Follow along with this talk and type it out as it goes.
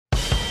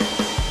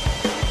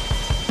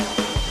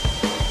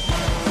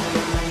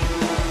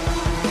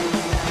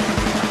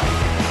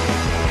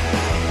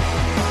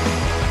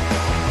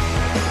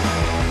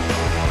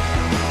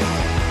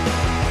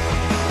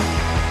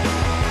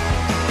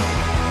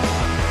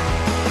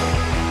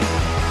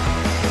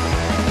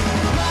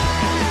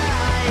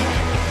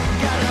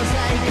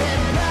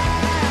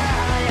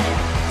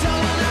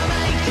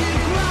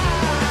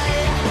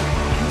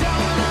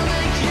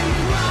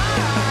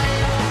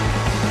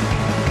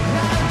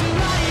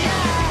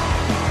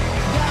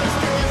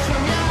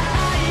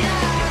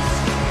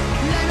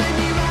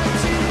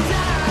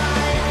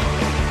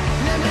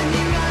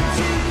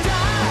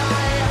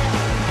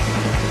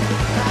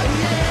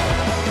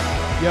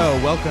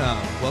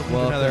Welcome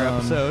to another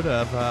episode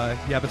of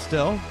Yeah But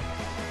Still.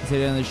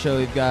 Today on the show,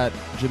 we've got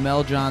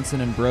Jamel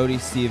Johnson and Brody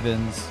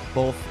Stevens.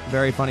 Both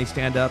very funny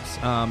stand-ups.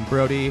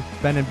 Brody,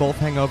 been in both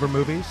Hangover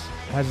movies,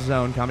 has his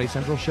own Comedy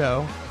Central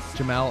show.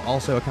 Jamel,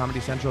 also a Comedy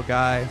Central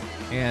guy,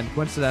 and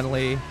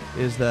coincidentally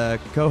is the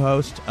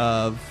co-host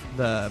of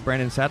the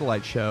Brandon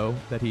Satellite show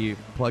that he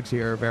plugs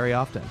here very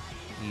often.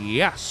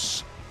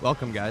 Yes.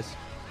 Welcome, guys.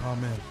 Oh,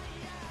 man.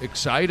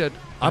 Excited.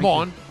 I'm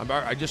on.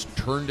 I just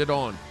turned it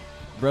on.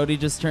 Brody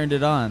just turned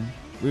it on.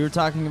 We were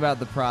talking about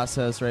the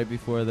process right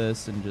before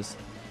this and just,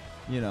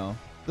 Oh,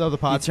 the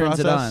pod he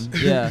turns process? it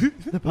on. Yeah.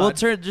 Well,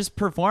 just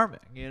performing,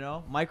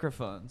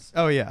 microphones.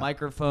 Oh, yeah.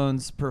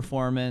 Microphones,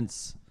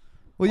 performance.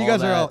 Well, you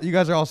all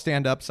guys are all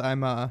stand-ups.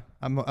 I'm a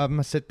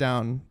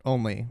sit-down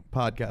only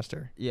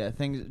podcaster. Yeah,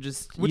 things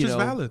just Which is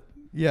valid.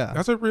 Yeah.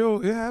 That's it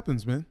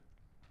happens, man.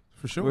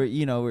 For sure.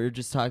 we're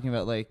just talking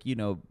about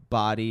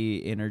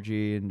body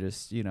energy and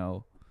just,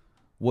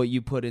 what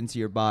you put into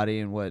your body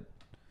and what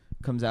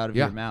comes out of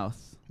your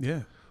mouth.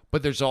 Yeah.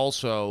 But there's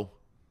also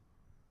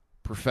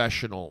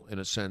professional in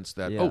a sense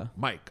that, Yeah. oh,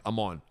 Mike, I'm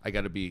on. I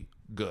got to be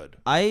good.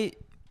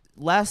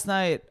 Last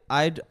night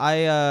I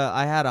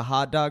had a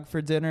hot dog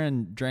for dinner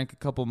and drank a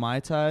couple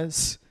Mai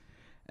Tais,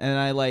 and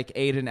I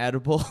ate an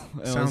edible.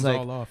 And Sounds I was like,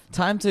 all off.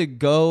 time to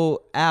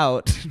go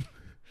out.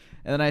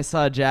 And then I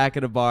saw Jack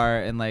at a bar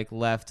and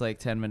left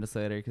 10 minutes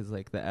later because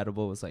the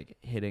edible was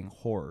hitting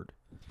hard.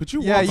 But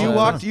you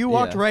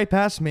walked right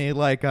past me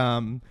like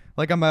I'm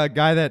a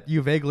guy that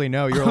you vaguely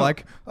know. You're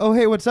like, "Oh,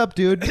 hey, what's up,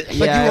 dude?"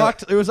 I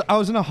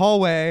was in a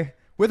hallway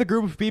with a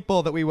group of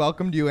people that we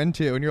welcomed you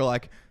into, and you're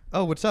like,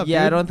 "Oh, what's up?"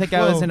 Yeah, dude? I don't think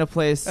I was in a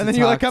place. And to then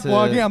you talk kept to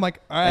walking. I'm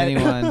like, "All right."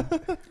 Anyone?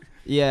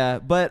 Yeah,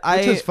 but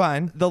Which is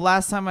fine. The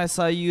last time I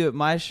saw you at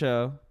my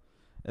show,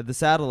 at the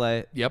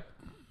Satellite, Yep.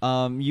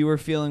 you were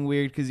feeling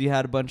weird because you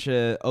had a bunch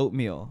of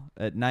oatmeal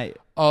at night.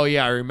 Oh,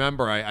 yeah, I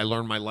remember. I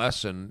learned my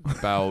lesson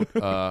about,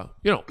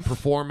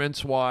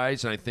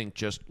 performance-wise, and I think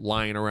just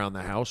lying around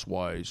the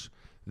house-wise,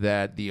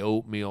 that the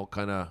oatmeal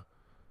kind of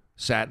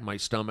sat in my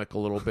stomach a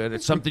little bit.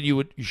 It's something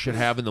you should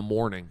have in the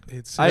morning.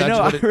 It's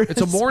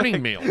It's a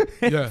morning meal.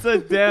 Yeah. It's a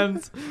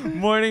dense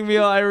morning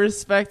meal. I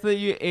respect that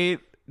you ate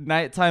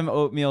nighttime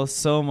oatmeal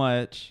so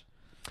much.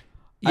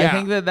 I Yeah.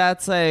 think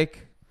that's I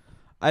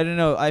don't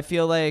know. I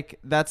feel like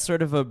that's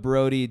sort of a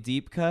Brody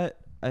deep cut.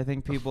 I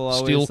think people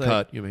always Steel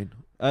cut, you mean?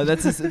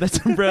 That's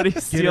a Brody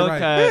steel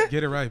cut.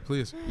 Get it right,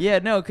 please. Yeah,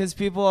 no, because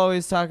people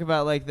always talk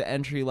about the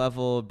entry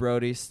level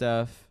Brody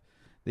stuff.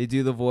 They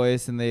do the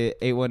voice and they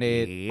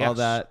 818 all Yes.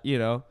 that,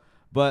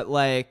 But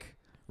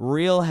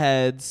real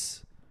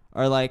heads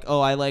are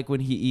oh, I like when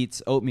he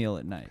eats oatmeal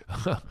at night.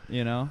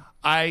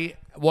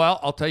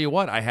 I'll tell you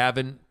what, I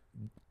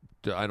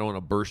don't want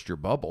to burst your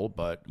bubble,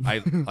 but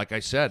like I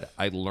said,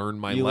 I learned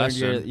my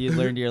lesson. You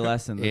learned your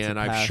lesson. That's and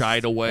a I've past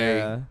shied away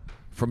era.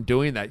 from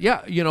doing that.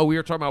 Yeah, we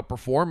were talking about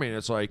performing.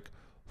 It's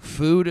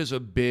food is a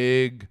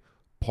big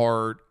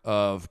part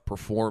of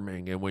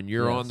performing, and when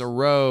you're on the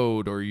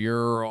road or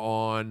you're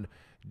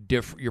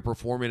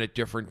performing at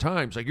different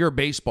times. You're a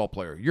baseball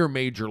player, you're a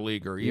major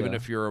leaguer, even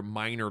if you're a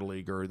minor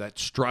leaguer. That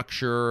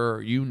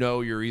structure,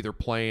 you're either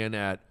playing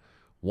at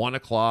 1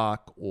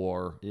 o'clock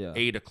or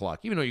 8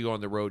 o'clock. Even though you go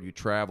on the road, you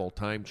travel,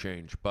 time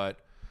change, but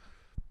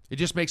it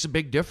just makes a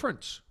big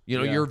difference.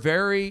 You're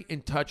very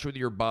in touch with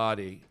your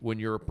body when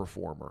you're a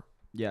performer.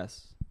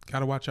 Yes.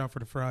 Gotta watch out for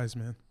the fries,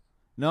 man.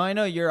 No, I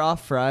know you're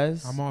off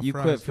fries. I'm off you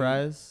fries. quit dude.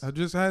 fries. I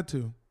just had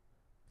to.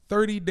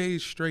 30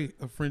 days straight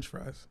of French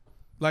fries.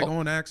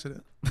 On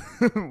accident.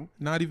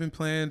 Not even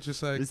planned,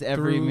 just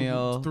every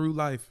meal. Through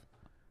life.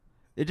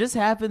 It just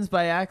happens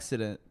by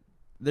accident.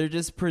 They're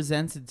just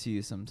presented to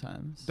you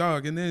sometimes.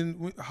 Dog, and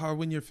then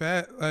when you're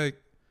fat,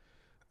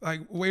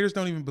 waiters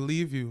don't even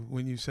believe you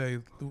when you say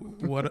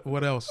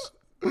what else.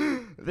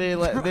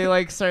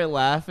 They start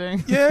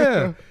laughing.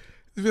 Yeah.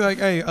 They'd be like,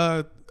 hey,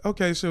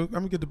 okay, so I'm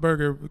gonna get the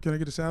burger. Can I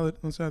get a salad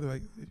on side?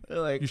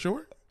 They're you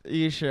sure?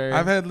 You sure?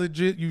 I've had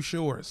legit you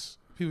sures.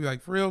 People be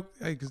like, for real?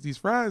 Hey, because these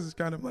fries is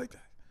kind of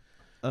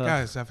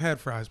guys, I've had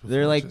fries before.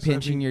 They're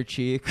pinching your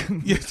cheek.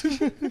 Yes.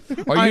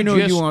 I know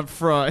you want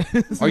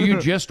fries. Are you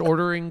just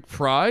ordering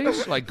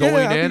fries?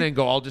 Going in and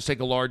go, I'll just take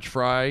a large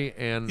fry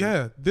and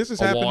this is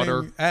happening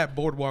water. at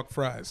Boardwalk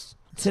Fries.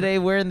 Today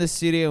we're in the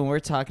studio and we're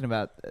talking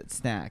about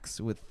snacks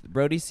with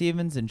Brody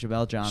Stevens and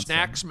Jamel Johnson.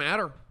 Snacks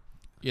matter.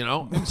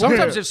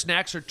 Sometimes if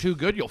snacks are too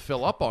good, you'll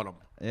fill up on them.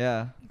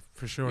 Yeah.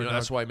 For sure.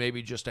 That's why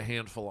maybe just a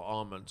handful of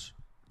almonds.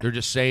 They're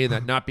just saying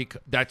that not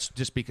because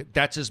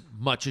that's as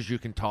much as you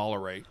can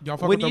tolerate. Y'all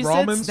fuck When with you the said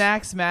Romans?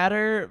 snacks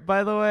matter,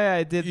 by the way,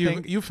 I did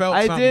think you felt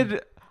I something.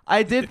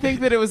 I did think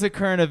that it was a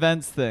current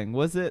events thing.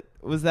 Was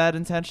that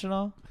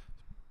intentional?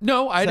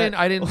 No, I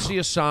didn't see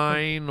a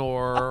sign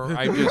or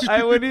I just.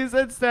 When he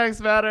said snacks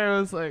matter, I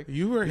was like,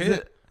 You were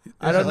hit.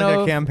 I don't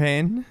know. A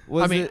campaign.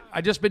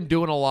 I just been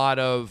doing a lot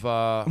of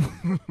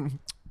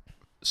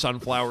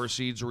sunflower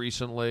seeds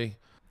recently.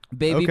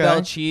 Baby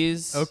Bell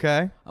cheese.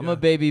 Okay. I'm a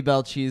Baby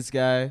Bell cheese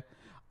guy.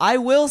 I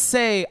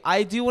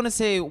do want to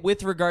say,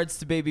 with regards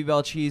to Baby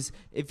Bell cheese,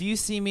 if you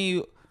see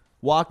me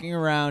walking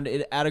around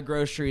at a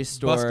grocery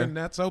store, busting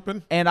nets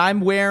open. and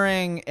I'm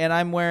wearing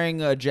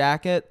a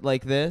jacket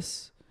like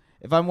this.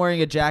 If I'm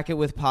wearing a jacket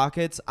with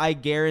pockets, I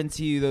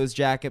guarantee you those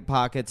jacket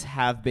pockets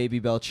have Baby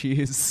Bell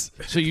cheese.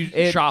 So you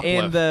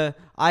shoplift?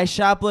 I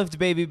shoplift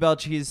Baby Bell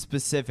cheese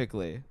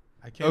specifically.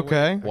 I can't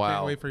Okay. wait. I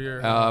can't wait for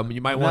your.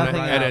 You might want to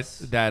Nothing edit else.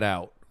 that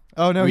out.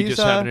 Oh no, We he's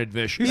just have an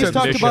admission. he's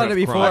talked admission about of it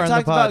before. crime. I've on the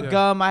talked about pod.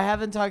 gum. I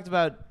haven't talked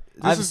about.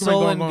 I've has been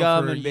stolen going on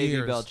gum for and Baby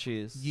years. Bell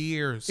cheese.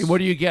 Years. What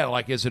do you get?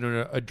 Like, is it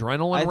an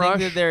adrenaline I rush?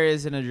 think that there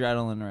is an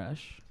adrenaline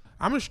rush.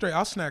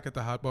 I'll snack at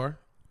the hot bar.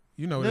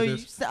 You know what No, it you,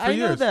 is. For I know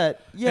years.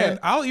 that. Yeah. And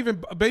I'll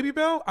even Baby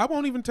Bell. I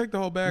won't even take the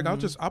whole bag.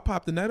 I'll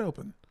pop the net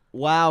open.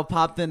 Wow,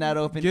 pop the net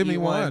open. Give me eat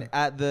one.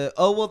 at the.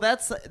 Oh well,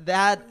 that's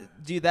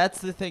dude. That's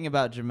the thing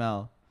about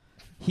Jamel.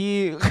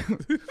 He,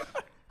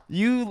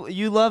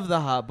 you love the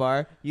hot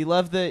bar. You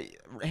love the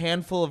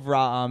handful of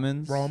raw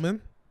almonds.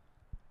 Roman.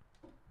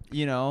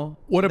 You know.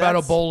 What about a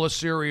That's- bowl of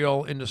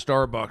cereal into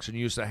Starbucks and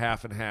use the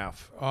half and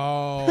half?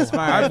 Oh,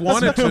 Smart. I've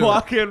wanted to.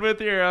 walk in with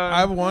your own.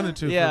 I've wanted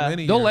to Yeah. for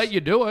many They'll years. let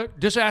you do it.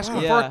 Just ask them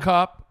for Yeah. a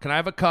cup. Can I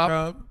have a cup?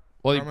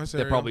 Well, Buy my they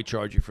cereal. probably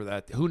charge you for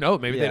that. Who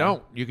knows? Maybe they Yeah.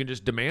 don't. You can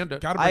just demand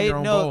it. Gotta bring I your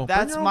own know bowl.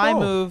 that's Bring your own my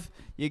bowl. move.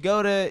 You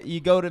go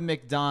to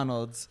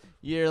McDonald's.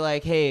 You're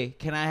like, hey,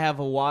 can I have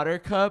a water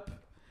cup?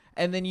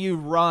 And then you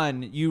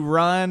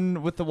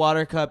run with the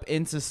water cup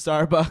into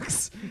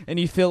Starbucks, and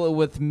you fill it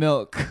with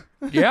milk.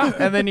 Yeah.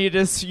 And then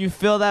you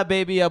fill that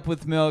baby up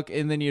with milk,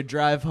 and then you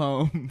drive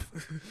home.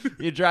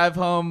 You drive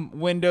home,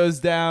 windows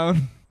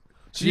down.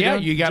 So yeah,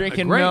 you got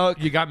drinking great. milk.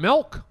 You got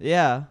milk.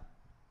 Yeah,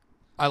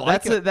 I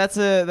like it. that's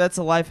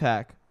a life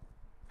hack.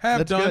 Have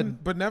That's done,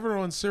 good. but never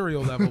on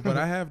cereal level. But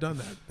I have done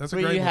that. That's a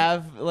Where great you one.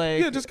 have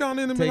like Yeah, just gone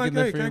in and be like, taking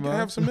the hey, free can I milk.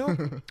 have some milk?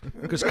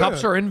 Because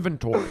cups are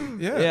inventory.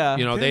 Yeah. Yeah.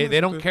 You know, Okay,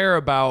 they don't that's care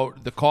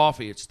about the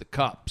coffee. It's the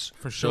cups.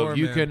 For So sure, if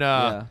you man. can,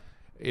 Yeah.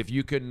 if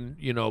you can,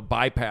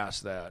 bypass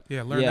that.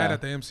 Yeah, learn Yeah. that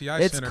at the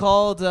MCI It's Center.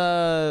 called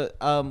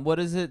what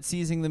is it?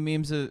 Seizing the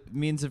means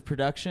of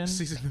production.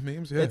 Season the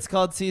memes. Yeah. It's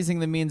called seizing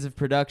the means of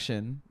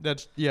production.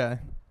 That's yeah.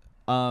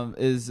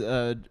 Is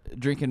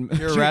drinking,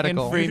 You're a drinking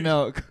radical. free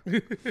milk.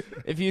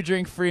 If you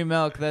drink free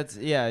milk,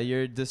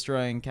 you're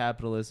destroying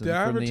capitalism Did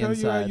I from ever the tell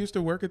inside. you I used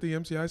to work at the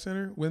MCI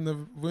Center when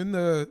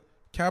the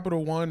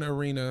Capital One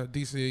Arena,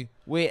 DC,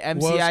 Wait,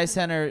 MCI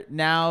Center,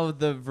 now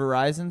the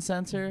Verizon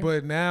Center?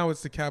 but now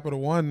it's the Capital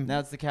One. Now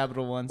it's the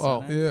Capital One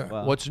Oh, Center? yeah.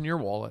 Wow. What's in your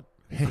wallet?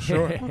 For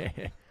sure.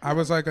 I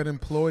was like an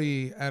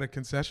employee at a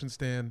concession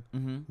stand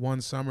Mm-hmm. one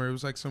summer. It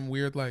was like some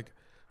weird like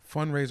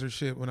fundraiser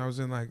shit when I was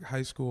in like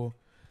high school,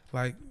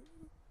 like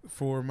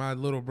for my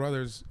little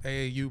brother's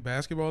AAU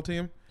basketball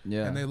team.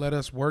 Yeah. And they let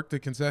us work the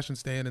concession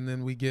stand, and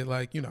then we get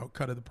like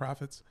cut of the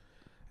profits,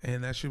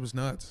 and that shit was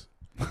nuts.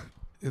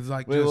 It's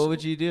like Wait, just what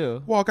would you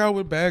do? walk out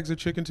with bags of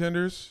chicken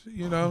tenders,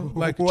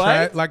 like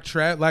What?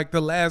 like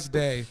the last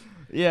day,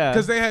 Yeah.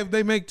 because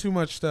they make too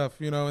much stuff,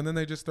 and then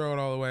they just throw it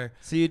all away.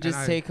 So you just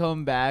I- take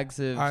home bags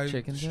of I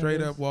chicken straight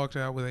tenders? up walked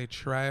out with a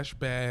trash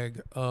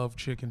bag of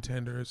chicken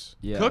tenders,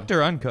 Yeah. Cooked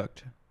or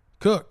uncooked?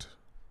 cooked.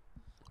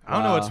 I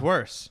don't know what's Wow.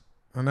 worse.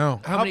 I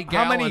know. How many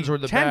how many gallons were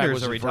the bag? tenders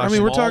Was are it we for talking a I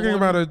mean, we're small talking one?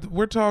 about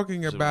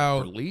For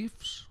about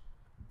Leafs?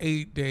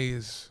 8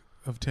 days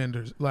of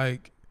tenders,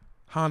 like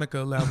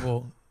Hanukkah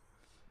level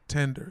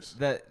tenders.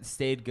 That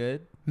stayed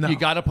good? No, You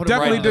got to put them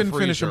definitely right in the didn't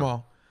finish them freezer.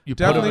 all. You put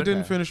Definitely them-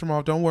 didn't finish them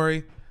off. Don't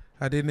worry,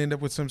 I didn't end up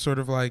with some sort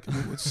of like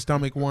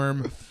stomach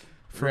worm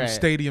from Right.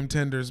 stadium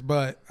tenders,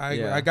 but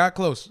Yeah. I got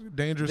close,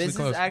 dangerously This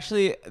close. is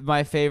actually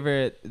my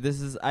favorite.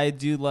 I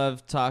do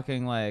love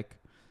talking like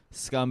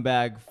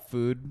scumbag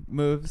food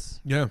moves.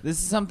 Yeah, This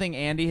is something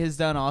Andy has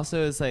done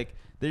also. Is like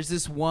there's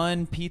this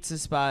one pizza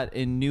spot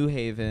in New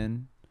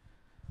Haven,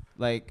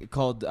 like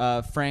called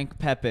Frank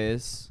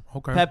Pepe's.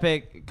 okay.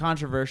 Pepe,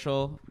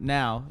 controversial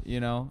now,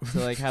 to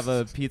like have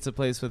a pizza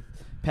place with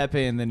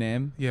Pepe in the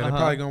name. Yeah, they're Uh-huh.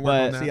 probably gonna work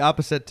But on It's that. the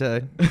opposite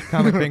to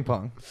comic ping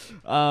pong.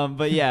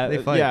 But yeah, They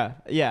fight.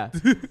 yeah.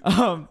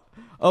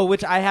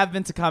 Which I have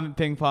been to Comet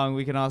Ping Pong.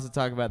 We can also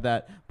talk about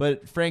that.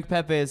 But Frank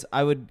Pepe's,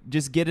 I would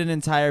just get an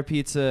entire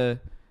pizza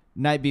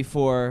night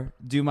before,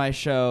 do my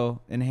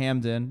show in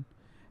Hamden,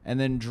 and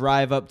then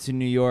drive up to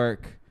New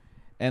York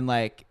and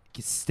like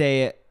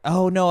stay.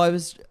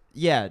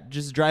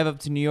 Just drive up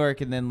to New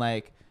York and then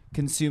like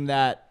consume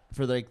that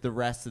for like the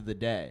rest of the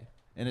day.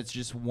 And it's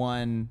just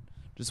one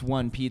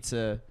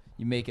pizza.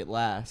 You make it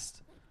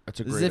last. That's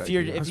a This great is if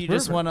you're idea. if That's you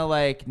just perfect. want to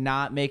like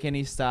not make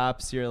any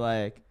stops, you're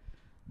like,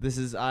 this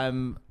is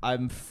I'm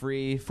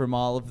free from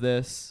all of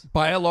this.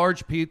 Buy a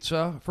large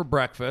pizza for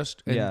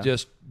breakfast and Yeah.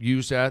 just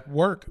use that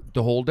Work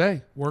the whole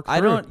day. through I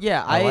don't. it.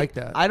 Yeah, I like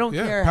that. I don't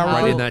Yeah, care power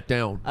how. Writing that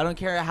down. I don't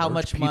care how Large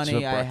much pizza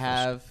money I breakfast.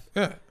 have.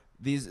 Yeah,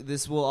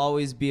 This will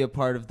always be a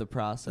part of the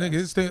process.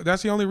 nigga,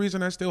 that's the only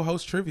reason I still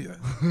host trivia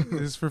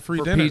is for free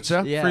For dinners,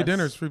 pizza? Yes. free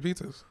dinners, free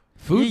pizzas.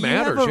 Food you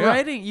matters. have a Yeah.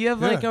 writing. You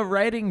have like Yeah. a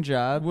writing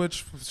job,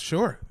 Which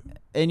sure,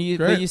 and but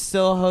Great. you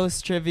still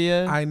host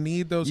trivia. I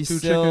need those You 2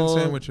 still-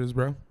 chicken sandwiches,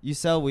 bro. You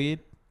sell weed.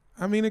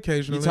 I mean,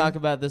 occasionally. You talk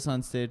about this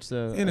on stage,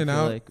 so in I and feel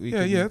out. Like we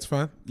yeah, can, yeah, it's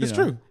fine. It's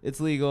know, true. It's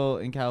legal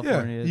in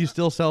California. You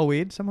still sell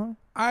weed somehow?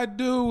 I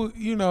do,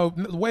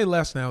 way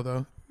less now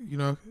though.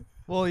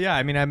 Well, yeah.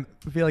 I mean, I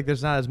feel like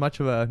there's not as much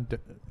of a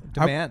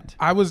demand.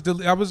 I was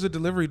a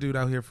delivery dude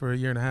out here for a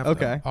year and a half.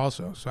 Okay. Though,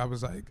 also, so I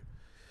was like,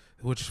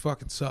 which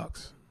fucking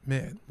sucks,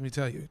 man. Let me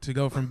tell you, to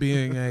go from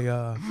being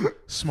a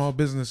small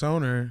business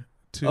owner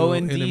to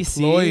in an DC?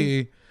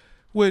 employee,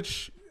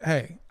 which.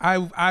 Hey,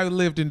 I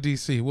lived in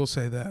D.C. We'll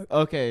say that.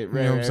 Okay,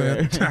 right. You know what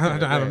I'm saying?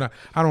 Right, I don't know.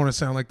 I don't want to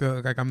sound like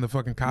I'm the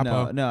fucking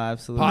capo. No,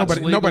 absolutely. Pot's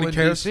legal Nobody in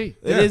cares. DC.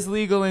 It is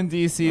legal in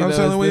DC. I'm Though.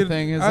 selling Is the weed.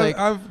 thing is like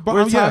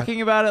we're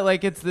talking about it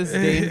like it's this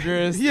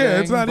dangerous. Yeah,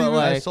 thing, it's not but even-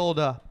 Like, I sold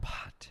a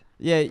pot.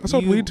 yeah, I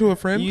sold weed to a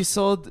friend. You've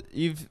sold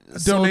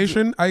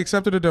Donation. I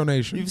accepted a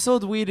donation. You've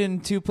sold weed in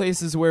 2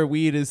 places where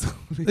weed is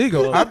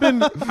Legal. I've been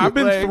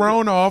Like,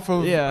 thrown off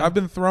of. yeah. I've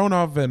been thrown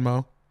off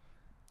Venmo.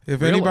 If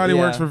Really? anybody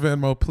works Yeah. for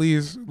Venmo,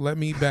 please let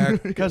me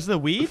back. Because of the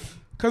weed?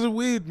 Because of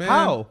weed, man.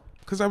 How?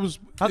 Because I was.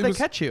 How'd it they was-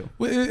 catch you?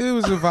 Well, it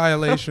was a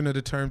violation of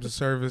the terms of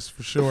service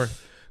for sure.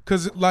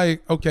 Because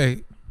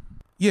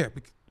yeah,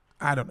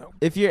 I don't know.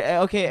 If you're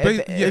okay, But,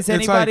 if, yeah, is it's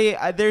anybody?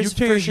 like, There's you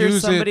can't for sure use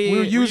it. somebody.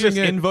 We're using just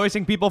it.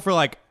 invoicing people for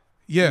like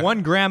Yeah,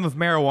 1 gram of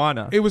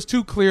marijuana. it was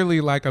too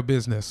clearly like a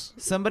business.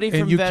 Somebody and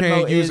from you Venmo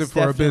can't use is it for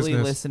a definitely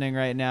business. listening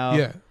right now.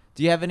 Yeah,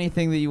 Do you have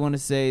anything that you want to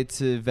say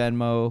to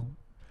Venmo?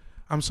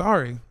 I'm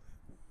sorry.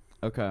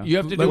 Okay. You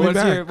have to Let do me what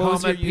back. What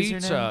was your Comet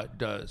Pizza username?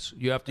 does.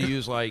 You have to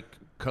use like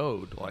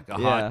code, like a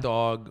Yeah. hot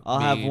dog. I'll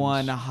have means-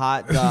 one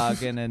hot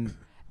dog and an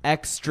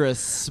extra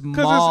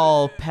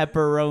small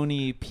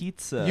pepperoni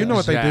pizza. You know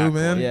what they do, Exactly.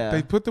 man. Yeah.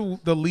 They put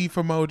the leaf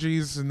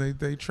emojis and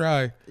they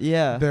try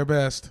Yeah. their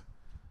best.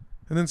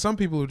 And then some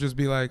people would just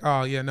be like,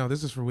 "Oh yeah, no,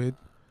 this is for weed."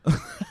 And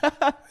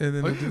then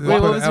they Wait, put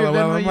what was an your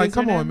LOL. Venmo I'm like,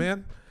 "Come on, username?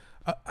 man."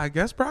 I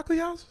guess Broccoli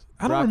House.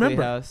 I don't Broccoli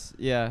remember. House.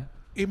 Yeah.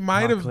 It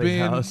might have Broccoli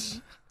been. House.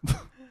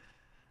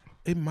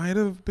 It might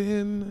have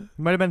been.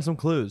 Might have been some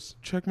clues.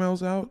 Check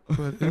Mel's out,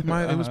 but it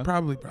might. It was Uh-huh.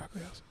 probably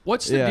Broccoli House.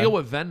 What's the Yeah. deal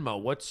with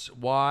Venmo?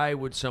 Why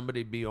would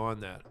somebody be on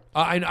that?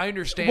 I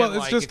understand Well, it's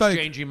like just like-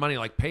 exchanging money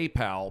like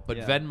PayPal, but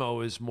Yeah.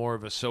 Venmo is more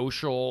of a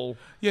social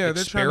Yeah,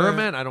 they're trying to-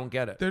 experiment. I don't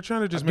get it. They're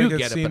trying to just I do make it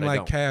get it, seem but I like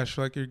don't. cash,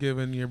 like you're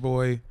giving your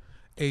boy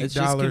It's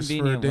just $8 for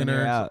convenient when you're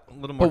dinner. out. A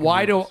little more. But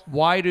why convenience.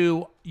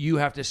 do you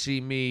have to see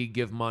me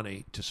give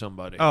money to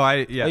somebody? Oh,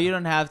 yeah. Well, you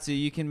don't have to.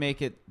 You can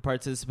make it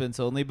participants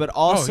only. But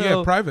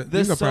also, private. the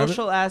You can go private.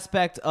 social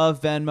aspect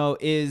of Venmo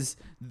is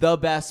the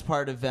best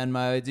part of Venmo.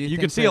 I do. You think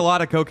can see that- a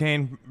lot of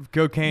cocaine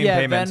yeah,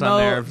 payments Venmo, on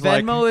there. It's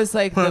like- Venmo is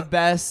like the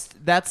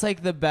best. That's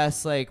like the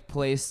best like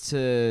place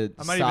to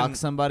I might stalk even-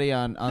 somebody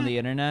on the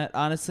internet.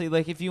 Honestly,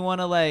 like if you want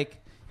to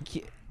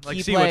keep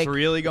see what's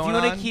really going If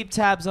you want on? to keep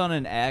tabs on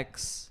an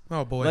ex.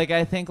 Oh boy. Like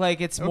I think like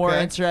it's more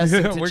Okay.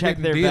 interesting Yeah, to we're check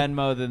getting their deep.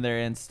 Venmo than their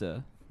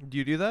Insta. Do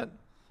you do that?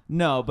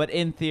 No, but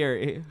in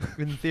theory.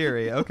 In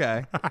theory,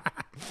 okay.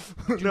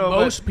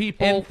 Most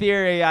people. In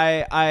theory,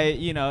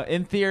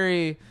 in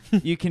theory,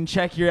 you can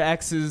check your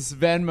ex's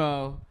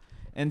Venmo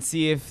and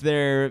see if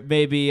they're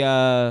maybe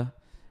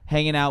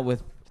hanging out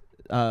with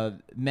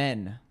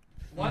men.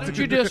 Why don't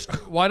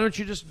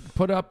you just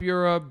put up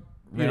your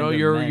Random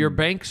your men.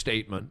 bank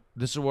statement?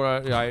 This is what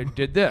I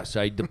did. This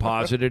I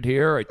deposited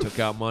here. I took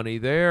out money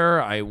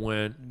there. I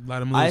went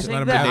let him I lose. think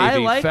Let him that- to do it. I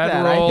Navy like that. I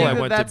Federal. think I that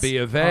went to that's- B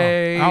of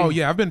A. Oh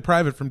yeah, I've been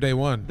private from day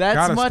one. That's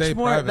Gotta much stay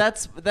more.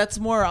 private. That's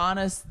more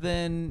honest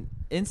than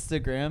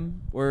Instagram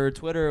or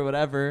Twitter or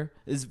whatever.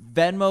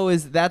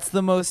 That's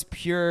the most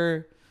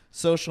pure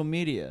social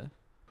media.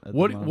 at the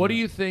What do moment.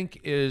 you think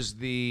is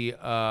the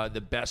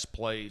best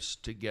place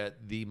to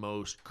get the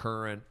most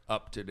current,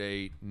 up to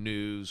date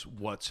news?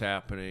 What's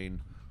happening,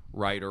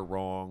 right or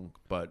wrong,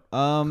 but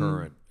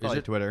current? Is Probably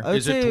it Twitter. I would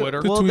Is it say-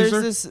 Twitter? Well,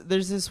 Tweezer?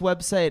 there's this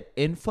website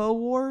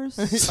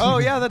Infowars. Oh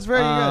yeah, that's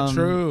very good.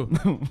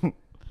 True.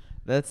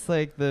 That's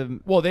like the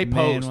Well, they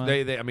main post. one.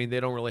 They I mean they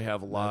don't really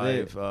have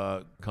live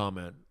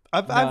comment.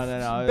 I've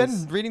No, been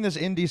it's- reading this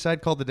indie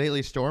site called the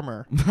Daily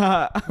Stormer.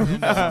 no,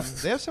 And,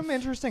 they have some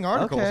interesting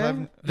articles.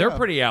 Okay. They're yeah.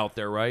 pretty out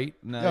there, right?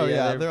 Oh,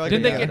 yeah, they're like-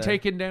 Didn't they yeah. get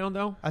taken down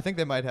though? I think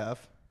they might have.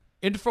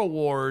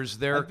 Infowars.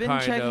 They're I've been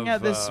kind checking of,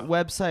 out this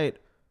website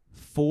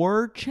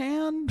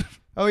 4chan.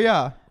 Oh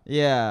yeah.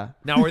 Yeah.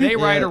 Now, are they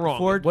right Yeah, or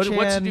wrong? What's the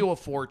 4chan deal with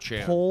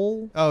 4chan?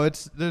 Poll. Oh,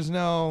 it's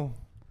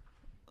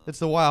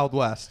the Wild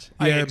West.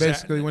 I- Yeah, exact-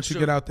 basically once you so-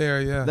 get out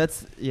there, yeah.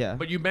 That's yeah.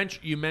 But you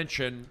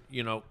mentioned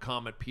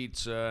Comet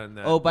Pizza and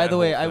that. Oh, by that the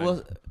way, whole I thing.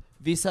 will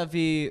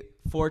vis-a-vis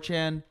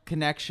 4chan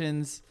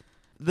connections.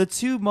 The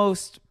two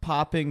most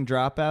popping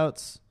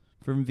dropouts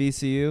from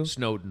VCU,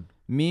 Snowden.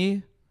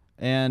 me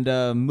and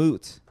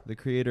Moot, the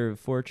creator of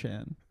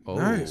 4chan. Oh,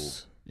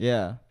 Nice.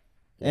 Yeah.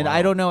 And Wow.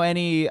 I don't know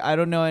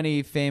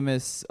any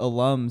famous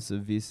alums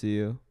of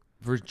VCU,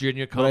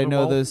 Virginia but I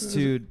Commonwealth. know those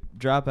two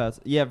dropouts.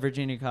 Yeah,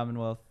 Virginia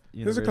Commonwealth There's a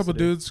University. couple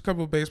dudes, a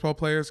couple baseball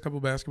players, a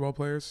couple basketball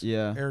players.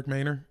 Yeah. Eric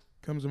Maynor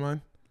comes to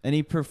mind.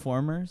 Any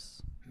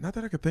performers? Not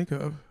that I could think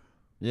of.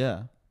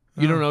 Yeah.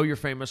 You don't know your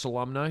famous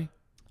alumni?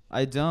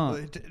 I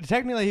don't.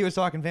 Technically, he was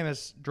talking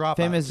famous dropouts.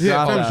 Famous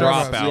Yeah, dropouts.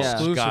 Dropouts. Yeah.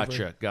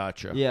 Exclusively.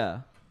 Gotcha. Yeah,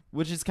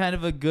 which is kind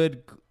of a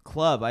good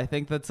club. I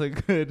think that's a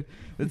good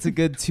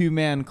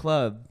 2-man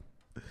club.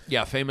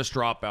 Yeah, famous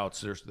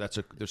dropouts.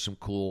 There's some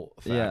cool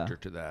factor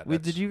to that.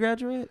 Wait, did you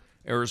graduate?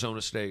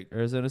 Arizona State.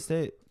 Arizona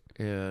State.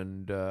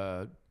 And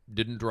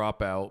didn't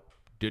drop out.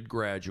 Did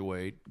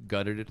graduate.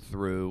 Gutted it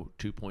through.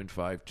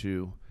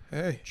 2.52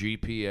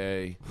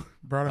 GPA.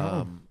 Brought it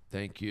home.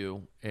 Thank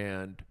you.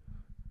 And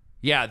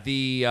yeah,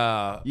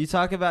 the You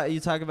talk about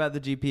the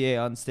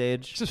GPA on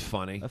stage. it's just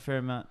funny. A fair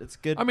amount. It's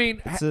good. I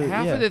mean, It's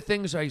half of the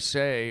things I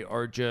say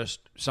are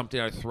just something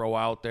I throw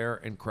out there,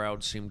 and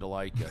crowds seem to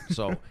like it.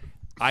 So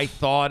I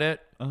thought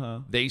it.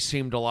 They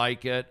seem to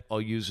like it.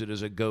 I'll use it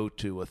as a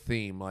go-to, a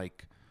theme,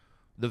 like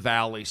the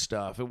Valley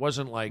stuff. It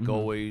wasn't like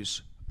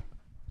always.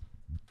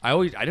 I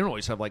didn't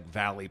always have like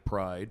Valley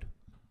pride.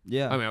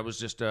 Yeah. I mean, I was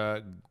just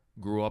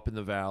grew up in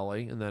the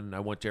Valley, and then I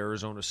went to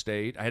Arizona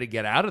State. I had to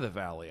get out of the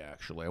Valley,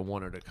 actually. I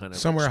wanted to kind of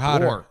Somewhere explore.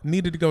 hotter.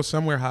 Needed to go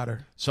somewhere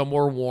hotter.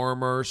 Somewhere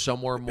warmer,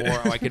 somewhere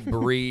more I could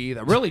breathe.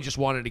 I really just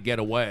wanted to get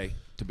away,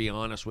 to be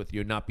honest with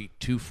you, not be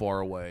too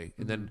far away.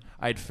 And then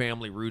I had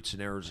family roots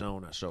in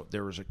Arizona, so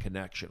there was a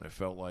connection. I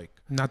felt like.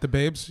 Not the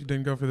babes? You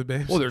didn't go for the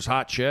babes? Well, there's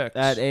hot chicks.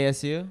 At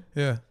ASU.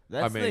 Yeah.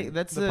 That's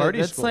that's the party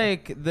that's school.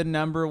 like the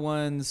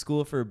 #1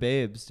 school for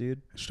babes,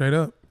 dude. Straight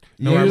up.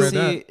 You No, I ever read see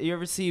that. you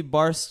ever see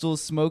Barstool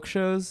smoke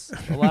shows?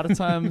 A lot of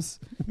times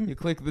you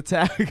click the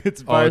tag,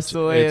 it's Oh, it's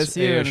Barstool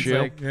ASU, and it's ASU?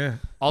 like Yeah.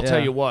 I'll Yeah.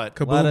 tell you what.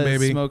 a lot Kaboom, of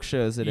baby. smoke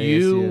shows at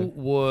You ASU.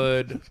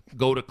 would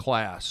go to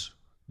class.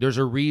 There's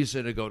a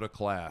reason to go to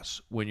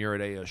class when you're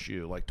at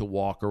ASU, like to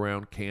walk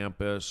around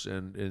campus,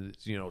 and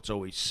it's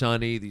always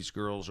sunny. These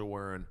girls are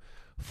wearing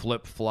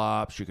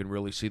flip-flops. You can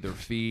really see their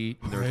feet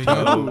and There their you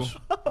go. toes.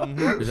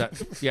 Is that,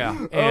 yeah.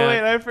 Oh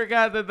wait, I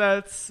forgot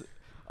that's.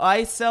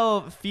 I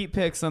sell feet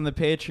pics on the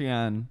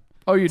Patreon.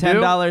 Oh, you do?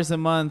 $10 a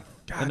month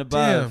God and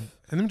above. damn.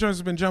 And them joints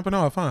have been jumping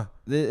off, huh?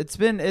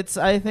 It's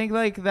I think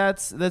like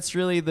that's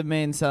really the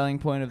main selling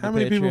point of How the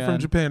many Patreon. people from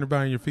Japan are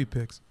buying your feet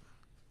pics?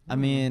 I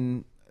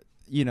mean,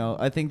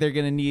 I think they're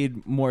gonna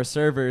need more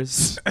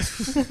servers. I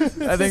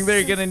think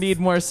they're gonna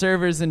need more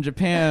servers in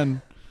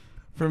Japan.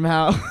 From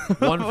how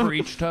One for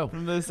each toe.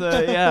 from this,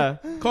 yeah.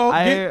 Call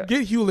get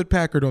Hewlett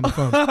Packard on the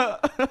phone.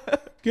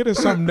 Get us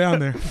something down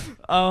there.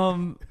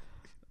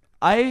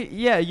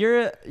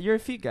 You're a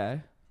feet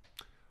guy.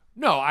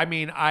 No, I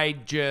mean, I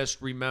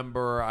just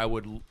remember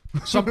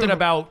something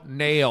about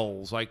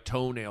nails, like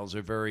toenails,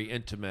 are very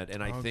intimate.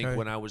 And I think Okay.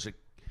 when I was in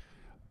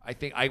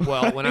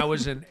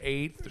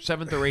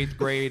 7th or 8th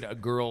grade, a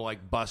girl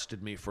like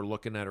busted me for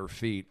looking at her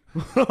feet.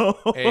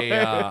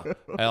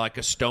 Like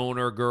a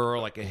stoner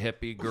girl, like a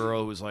hippie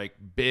girl who was like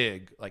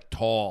big, like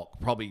tall,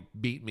 probably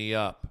beat me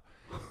up.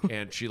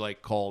 And she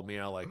like called me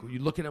out like, "Were you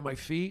looking at my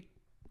feet?"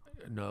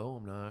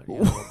 No, I'm not.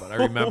 But I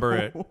remember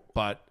it.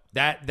 But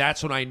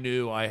that's when I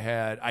knew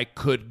I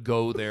could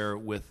go there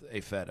with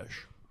a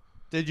fetish.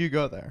 Did you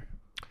go there?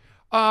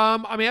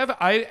 I mean,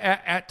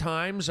 at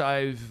times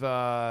I've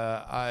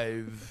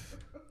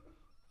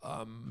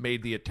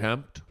made the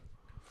attempt.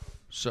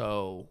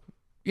 So,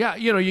 yeah,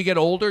 you get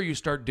older, you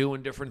start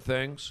doing different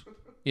things.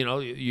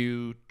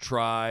 You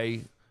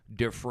try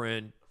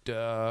different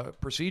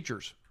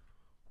procedures.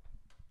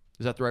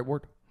 Is that the right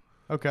word?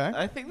 Okay.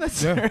 I think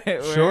that's Yeah, right.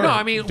 word. sure. No,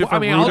 I mean,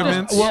 Different I'll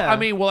rudiments? just,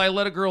 Yeah. will I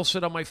let a girl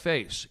sit on my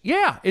face?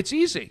 Yeah, it's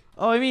easy.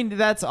 Oh, I mean,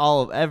 that's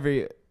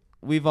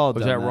we've all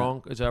done Is that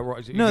wrong? Is that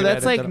wrong? No,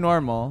 that's like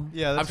normal.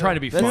 Yeah, I'm trying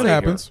to be That's funny. That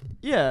like- happens.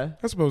 Yeah.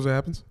 I suppose it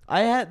happens.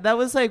 That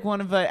was like one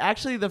of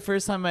actually the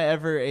first time I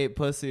ever ate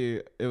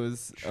pussy. It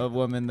was a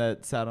woman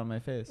that sat on my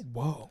face.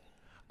 Whoa.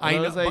 I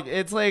know, was like,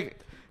 it's like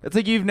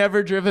you've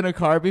never driven a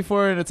car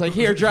before, and it's like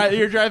you're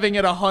driving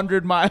at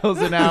 100 miles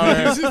an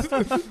hour.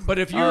 But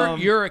if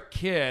you're a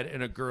kid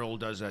and a girl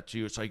does that to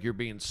you, it's like you're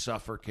being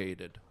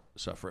suffocated.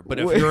 But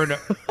if you're an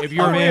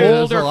there's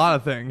older a lot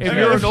of things. if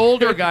you're an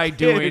older guy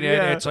doing it,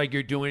 Yeah. it's like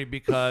you're doing it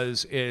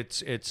because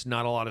it's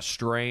not a lot of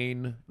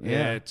strain.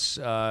 Yeah. It's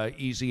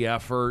easy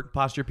effort.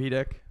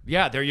 Posturepedic.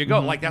 Yeah, there you go.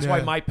 Like that's why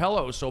Yeah. My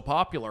Pillow is so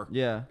popular.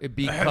 Yeah.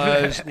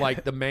 Because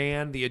like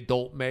the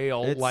adult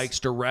male It's- likes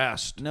to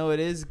rest No, it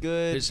is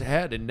good. his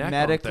head and neck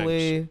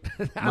Medically, on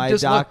things. I'm my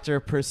just doctor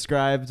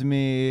prescribed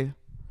me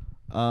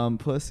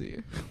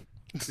pussy.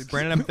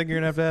 Brandon, I'm thinking you're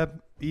gonna have to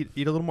eat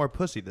a little more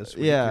pussy this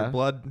week. Yeah. Your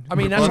blood. I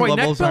mean, your that's blood why neck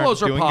levels aren't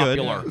pillows are doing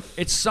popular. good.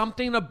 It's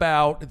something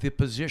about the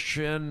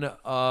position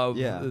of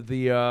Yeah.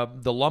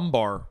 the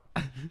lumbar,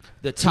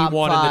 the Top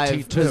T1 5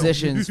 and the T2.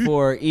 positions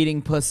for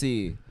eating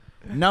pussy.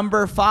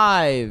 Number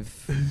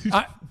 5.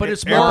 But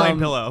it's more Airplane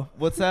pillow.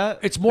 What's that?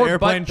 it's more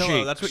Airplane butt pillow.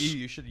 cheeks. That's what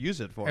you should use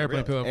it for.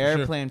 Airplane really. pillow. For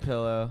Airplane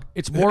pillow.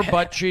 It's more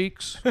butt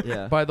cheeks.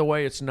 Yeah. By the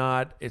way, it's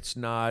not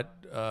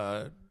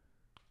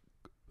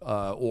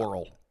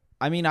oral.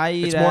 I mean, I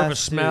eat It's more of a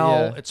ass too, smell.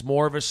 yeah. It's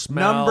more of a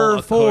smell. Number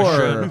a 4.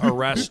 cushion,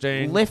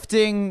 arresting.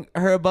 Lifting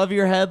her above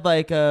your head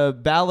like a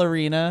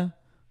ballerina,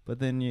 but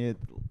then you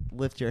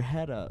lift your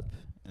head up.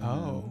 and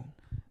Oh.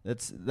 then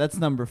that's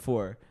number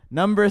 4.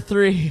 Number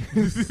 3.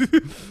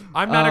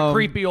 I'm not a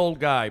creepy old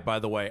guy, by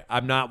the way.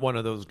 I'm not one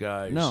of those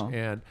guys.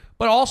 No.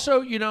 But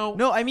also, you know.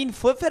 No, I mean,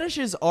 foot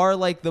fetishes are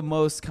like the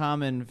most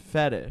common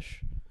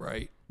fetish.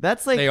 Right.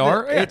 That's like they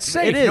are. It's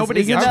safe. It is.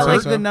 Nobody Isn't gets that hurt.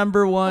 like the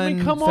number one I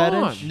mean, come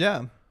fetish? on.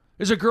 Yeah.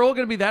 Is a girl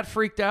going to be that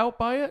freaked out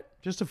by it?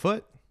 Just a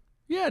foot.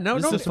 Yeah, no,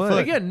 Just no. a foot.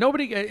 Again,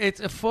 nobody. It's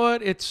a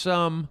foot. It's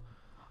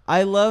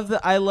I love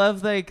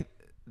like.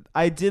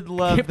 I did I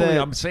love can't believe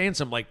that. I'm saying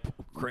some like.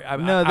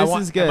 No,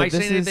 this is good. Am I this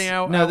saying is, anything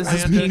out? No, this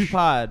is outlandish? peak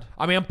pod.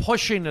 I mean, I'm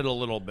pushing it a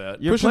little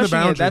bit. You're Pushing the pushing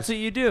it. boundaries. That's what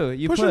you do.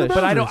 You Pushing the push.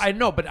 But I boundaries.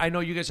 don't. But I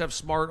know you guys have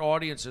smart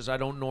audiences. I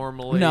don't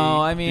normally.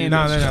 No, I do mean-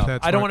 No, this they're not stuff.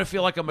 that I don't smart. want to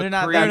feel like I'm a They're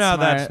not creep. that They're not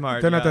that smart.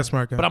 smart. They're not yeah. that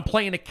smart, guys. But I'm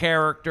playing a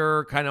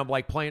character, kind of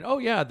like playing. Oh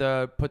yeah,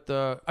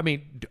 I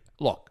mean,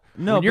 look.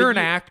 No, when you're but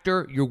an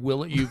actor, you're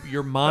willing.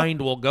 Your mind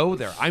will go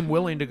there. I'm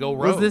willing to go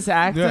rogue. Was this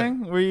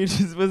acting? Were you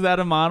just? Was that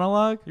a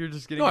monologue? You're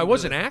just getting. No, I into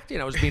wasn't it. acting.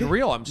 I was being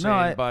real. I'm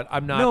saying, but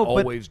I'm not no,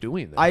 but always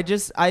doing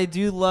that. I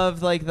do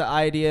love like the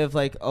idea of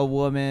like a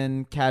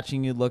woman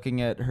catching you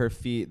looking at her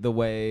feet the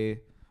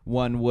way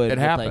one would It with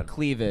happened. like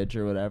cleavage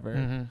or whatever.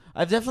 Mm-hmm.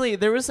 I've definitely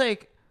there was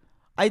like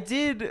I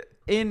did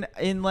in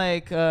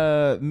like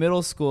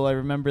middle school. I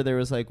remember there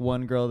was like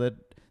one girl that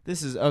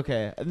this is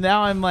okay.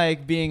 Now I'm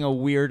like being a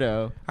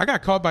weirdo. I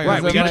got caught by Right,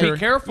 a we got to teacher. be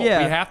careful.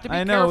 Yeah, We have to be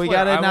I careful. know we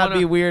gotta I not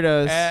wanna- be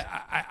weirdos.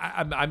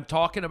 I'm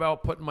talking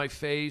about putting my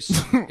face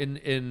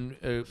in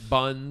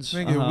buns.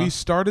 Nigga, we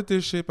started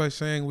this shit by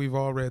saying we've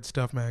all read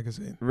Stuff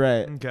Magazine.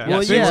 Right. Okay. Well, Yeah,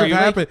 Things yeah. have you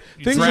happened.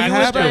 you Things drag have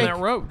us happened. down that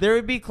road. There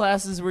would be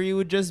classes where you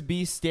would just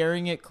be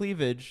staring at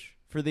cleavage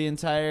for the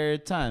entire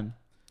time.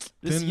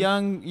 This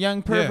Then-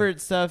 young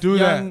pervert stuff, do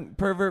young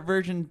pervert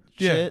virgin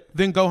Yeah. shit.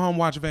 Then go home,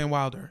 watch Van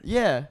Wilder.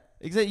 Yeah,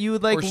 exactly. You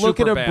would like Or look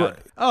at a Superbad.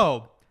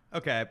 Oh,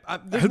 okay.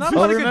 There's not a Oh,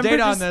 lot of good remember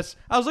data on just- this.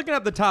 I was looking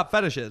up the top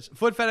fetishes.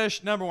 Foot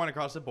fetish, number 1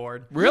 across the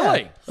board.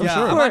 Really? Of Yeah,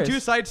 course. I'm on 2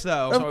 sites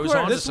though. Of So I was course.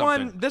 onto This one,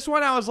 something. this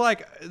one, I was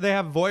like, they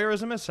have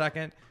voyeurism as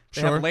second.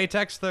 They Sure. have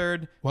latex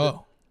third.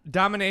 Whoa.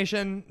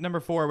 Domination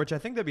number 4, which I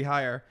think they'd be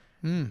higher.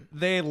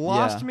 They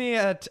lost Yeah. me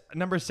at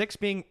number 6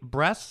 being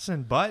breasts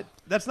and butt.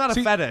 That's not See,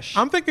 a fetish.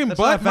 I'm thinking That's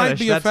butt not might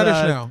be a That's, fetish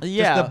now.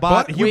 Yeah, just the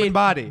bod- Butt- human wait,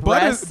 body. Butt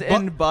is- breasts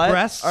and butt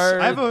breasts. are.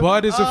 I have a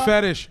Butt is a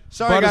fetish.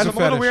 Sorry Butt guys, is a I'm a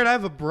little fetish. weird. I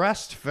have a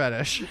breast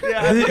fetish.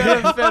 yeah, I've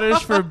got a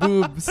fetish for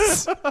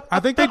boobs. I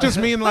think they just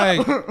mean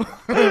like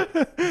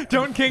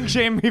Don't king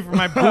shame me for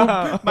my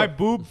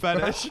boob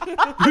fetish.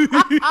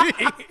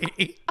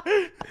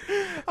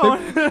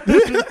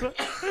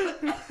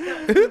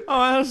 I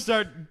want to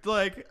start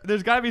like.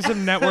 There's got to be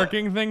some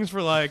networking things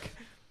for like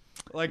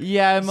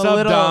Yeah, I'm a sub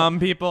little. dom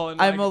people.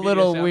 And, I'm like, a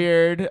little BDSM.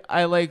 weird.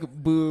 I like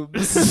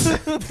boobs.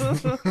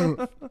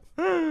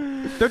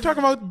 they're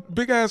talking about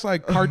big ass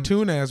like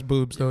cartoon ass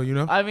boobs though, you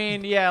know? I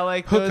mean, yeah,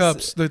 like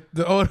Hookups,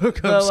 the old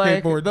hookup The,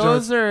 like, skateboard.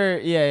 those joints. are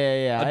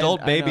yeah.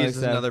 Adult I know babies is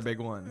exactly. another big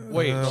one.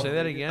 Wait, say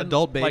that again.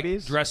 Adult Like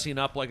babies? dressing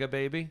up like a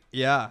baby.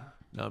 Yeah,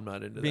 No, I'm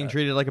not into being that.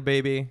 treated like a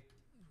baby.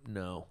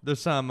 No.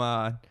 There's some.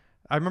 I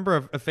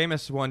remember a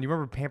famous one. You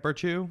remember Pamper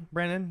Chew,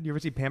 Brandon? You ever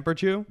see Pamper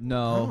Chew?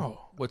 No.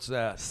 Oh. What's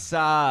that?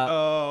 Stop.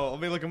 Oh, let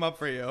me look him up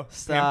for you.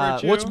 Stop.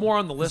 Pamper Chew? What's more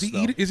on the Is list?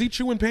 he, though? is he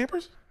chewing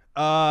Pampers?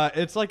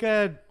 It's like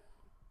a.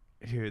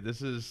 Dude,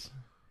 this is.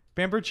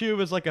 Pamper Chew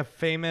was like a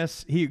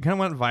famous. He kind of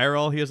went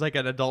viral. He was like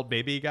an adult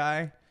baby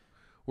guy.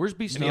 Where's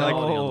bestiality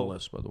on the No.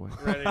 list, by the way?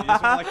 Right, and he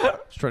just went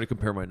like- Just trying to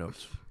compare my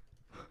notes.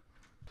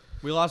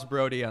 we lost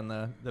Brody on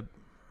the.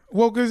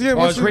 Well, because yeah, Oh,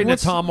 I was reading a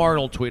what's- Tom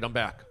Arnold tweet. I'm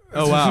back.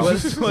 Oh wow!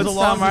 What's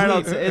Tom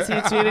Arnold? Is he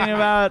tweeting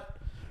about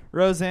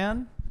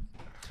Roseanne?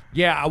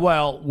 Yeah,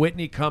 well,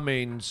 Whitney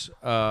Cummings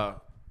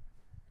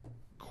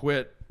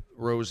quit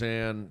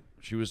Roseanne.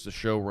 She was the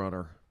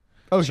showrunner.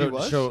 Oh, so, she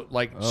was? So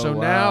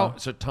wow. now,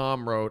 so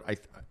Tom wrote.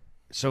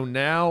 So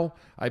now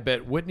I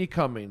bet Whitney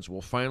Cummings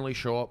will finally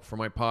show up for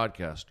my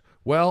podcast.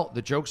 Well,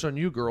 the joke's on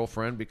you,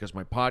 girlfriend, because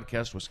my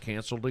podcast was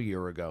canceled a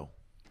year ago.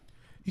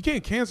 You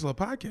can't cancel a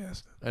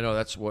podcast. I know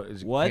that's what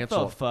is What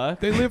cancel. the fuck?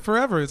 They live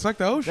forever. It's like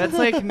the ocean. That's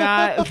like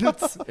not.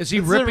 That's, Is he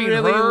that's ripping a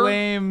really her?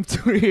 lame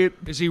tweet.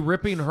 Is he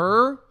ripping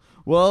her?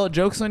 Well,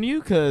 joke's on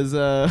you because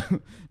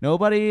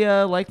nobody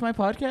liked my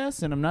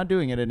podcast and I'm not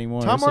doing it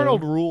anymore. Tom so-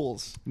 Arnold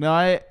rules. No,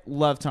 I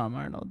love Tom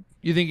Arnold.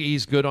 You think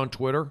he's good on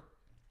Twitter?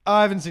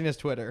 I haven't seen his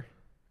Twitter.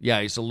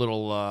 Yeah, he's a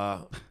little.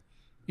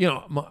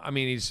 I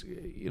mean, he's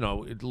a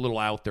little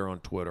out there on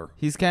Twitter.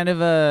 He's kind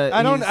of a.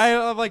 I don't. he's-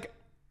 I like.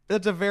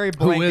 That's a very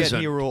blanket.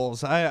 isn't? He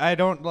rules. I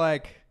don't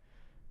like.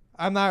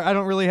 I'm not. I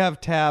don't really have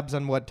tabs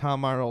on what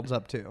Tom Arnold's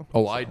up to.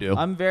 Oh, I do.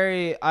 I'm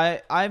very.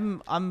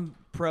 I'm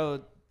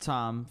pro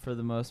Tom for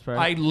the most part.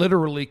 I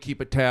literally keep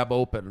a tab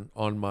open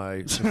on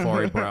my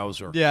Safari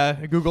browser. Yeah,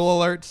 Google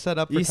alerts set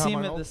up for you Tom see him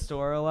Arnold. at the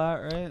store a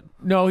lot, right?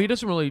 No, he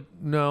doesn't really.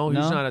 No, he's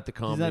No? not at the He's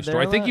comedy not store.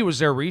 there I a think lot? he was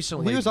there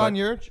recently. He was but- on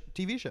your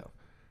TV show.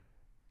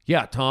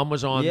 Yeah, Tom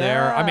was on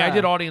there. I mean, I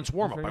did audience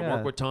warm up. I forgot.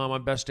 worked with Tom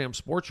on Best Damn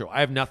Sports Show. I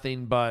have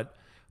nothing but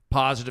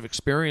positive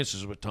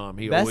experiences with Tom.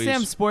 He Best always.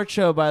 Damn Sports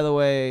Show, by the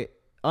way,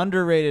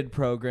 underrated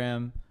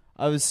program.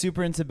 I was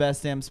super into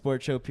Best Damn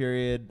Sports Show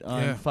period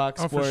on Yeah. Fox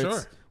Oh, for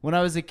Sports sure. when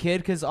I was a kid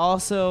because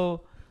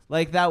also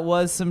like that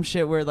was some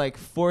shit where like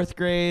fourth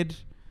grade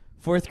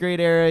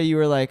era, you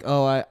were like,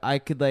 oh, I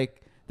could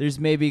like, there's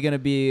maybe gonna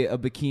be a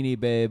bikini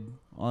babe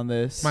on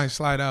this. Might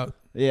slide out.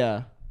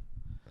 Yeah.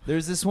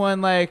 There's this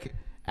one like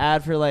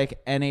ad for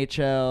like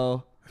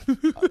NHL,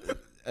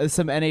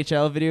 some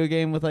NHL video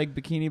game with like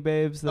bikini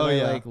babes that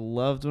I like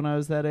loved when I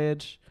was that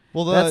age.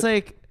 Well, that's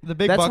like the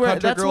big buck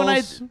hunter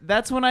girls.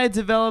 That's when I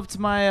developed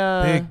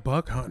my big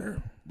buck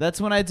hunter. That's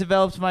when I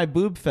developed my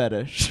boob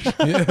fetish.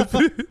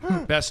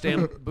 Best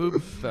damn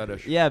boob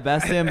fetish. Yeah,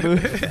 best damn boob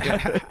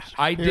fetish.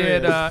 I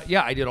did.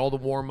 I did all the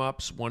warm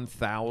ups,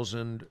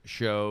 1,000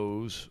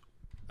 shows,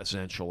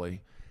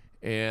 essentially,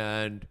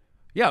 and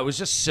yeah, it was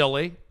just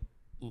silly.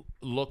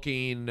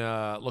 Looking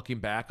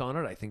back on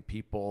it, I think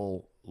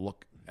people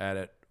look at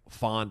it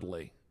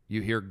fondly.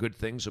 You hear good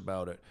things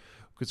about it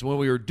because when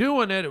we were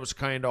doing it, it was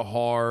kind of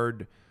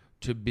hard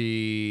to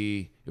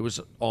be. It was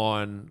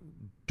on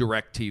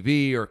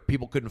DirecTV, or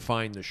people couldn't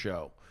find the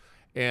show,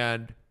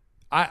 and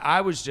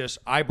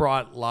I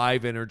brought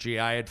live energy.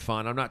 I had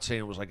fun. I'm not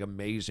saying it was like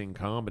amazing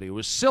comedy. It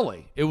was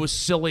silly. It was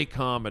silly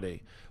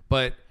comedy.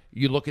 But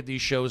you look at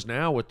these shows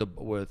now with the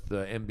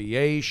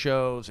NBA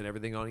shows and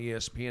everything on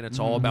ESPN. It's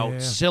all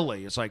about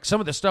silly. It's like some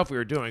of the stuff we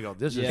were doing. I go,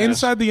 this is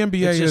Inside the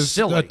NBA is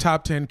silly. a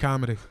top 10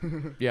 comedy.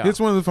 Yeah, it's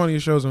one of the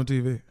funniest shows on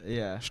TV.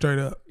 Yeah, straight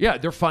up. Yeah,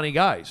 they're funny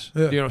guys.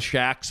 Yeah. You know,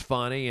 Shaq's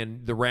funny,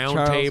 and the round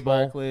Charles table.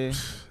 Barkley.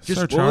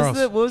 Sir What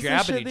Charles. was the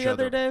jabbing shit each the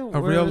other other. day? A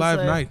where real it was, live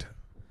like, night.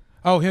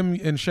 Oh, him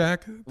and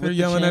Shaq, they're with the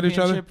yelling at each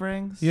other. championship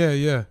rings?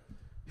 Yeah.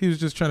 He was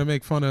just trying to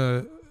make fun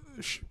of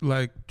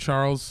like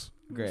Charles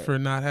Great. for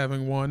not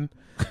having won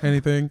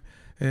anything,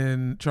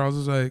 and Charles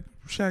was like,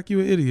 "Shaq, you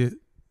an idiot,"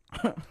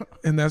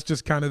 and that's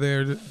just kind of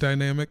their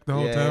dynamic the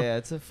whole time. Yeah,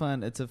 it's a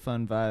fun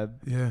vibe.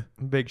 Yeah.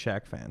 I'm a big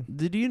Shaq fan.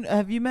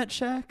 Have you met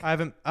Shaq? I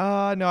haven't.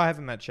 No, I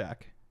haven't met Shaq.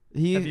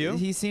 Have you?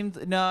 He seemed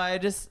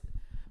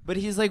but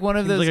he's like one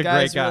of Seems those like a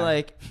guys great where guy.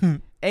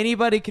 like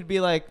anybody could be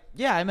like,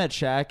 yeah, I met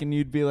Shaq, and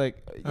you'd be like,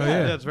 Oh,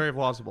 yeah. That's very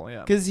plausible.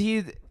 Yeah. because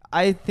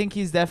I think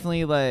he's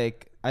definitely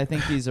like, I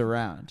think he's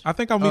around. I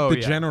think I'll meet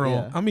the general.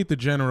 Yeah. I'll meet the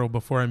general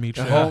before I meet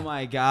Shaq. Oh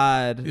my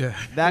god, Yeah.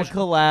 that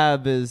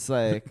collab is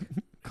like.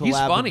 He's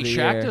collab funny. of the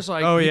Shaq year. does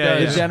like. Oh, he yeah,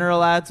 The does-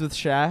 general ads with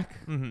Shaq.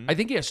 Mm-hmm. I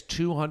think he has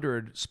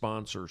 200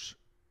 sponsors.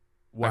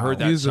 I Wow. heard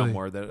that Easily.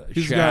 somewhere. That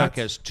He's Shaq got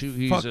has two.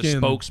 He's Fucking a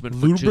spokesman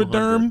for 200.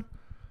 Lubriderm.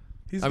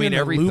 He's I mean, getting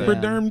a everything.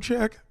 Lubriderm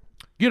check.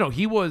 You know,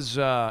 he was.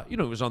 He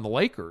was on the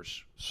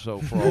Lakers. So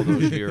for all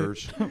those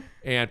years,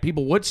 and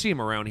people would see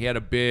him around. He had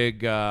a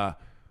big.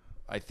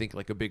 I think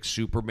like a big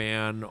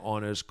Superman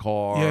on his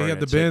car. Yeah, he and had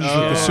the it said Benz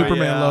with the Shaq.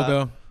 Superman yeah.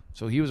 logo.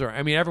 So he was.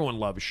 I mean, everyone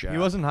loves Shaq. He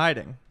wasn't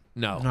hiding.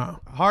 No. No.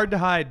 Hard to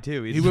hide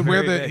too. He's He would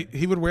wear very the big.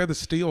 he would wear the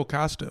Steel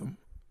costume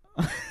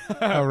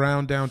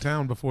around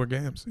downtown before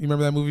games. You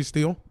remember that movie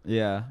Steel?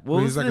 Yeah.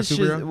 Where he's like a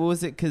superhero? What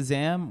was it?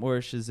 Kazam or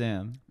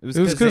Shazam? It was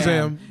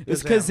Kazam. It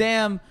was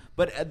Kazam.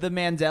 But the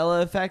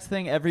Mandela effect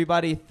thing,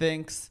 everybody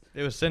thinks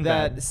It was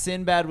Sinbad. that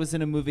Sinbad was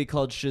in a movie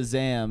called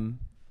Shazam,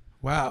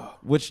 Wow.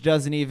 which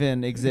doesn't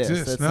even exist.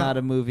 Exists, That's no. not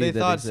a movie They that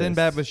thought exists.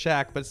 Sinbad was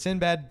Shaq, but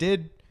Sinbad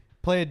did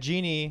play a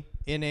genie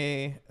in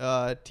a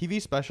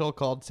TV special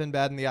called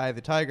Sinbad and the Eye of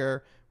the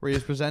Tiger, where he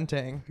was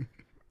presenting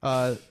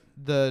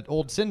the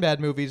old Sinbad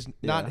movies,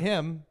 not Yeah.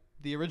 him,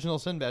 the original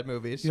Sinbad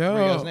movies. Yo.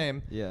 Forget his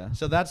name. Yeah.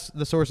 So that's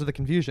the source of the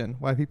confusion,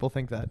 why people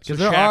think that. So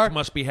Because Shaq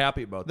must be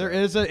happy about there that.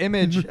 is an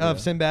image of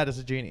Sinbad as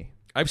a genie.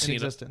 I've in seen it.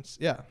 existence.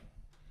 Yeah.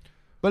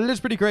 But it is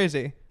pretty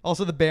crazy.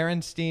 Also, the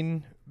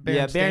Berenstain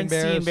Bears.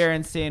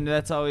 Berenstain.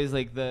 That's always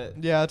like the.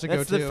 Yeah, that's a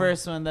That's go-to. the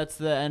first one. That's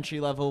the entry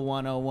level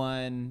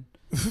 101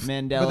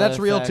 Mandela. But that's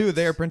real effect. too.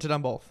 They are printed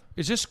on both.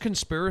 Is this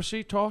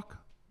conspiracy talk?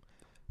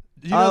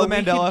 Do you know the we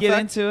Mandela could get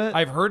effect? into it.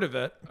 I've heard of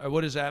it.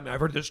 What does that mean? I've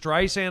heard the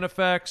Streisand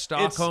effect,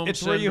 Stockholm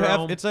It's where syndrome. you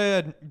have it's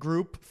a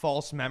group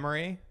false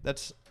memory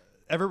that's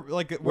where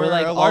like, a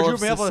large all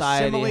group of have a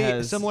society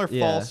has- similar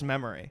yeah. false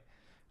memory.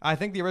 I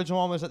think the original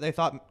one was that they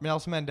thought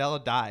Nelson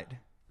Mandela died,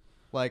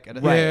 like at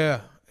a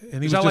Yeah.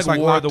 And he Is was that just like like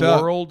War of locked the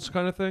up. Worlds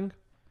kind of thing?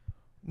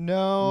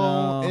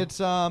 No, No. it's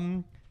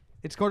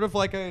sort of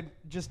like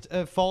just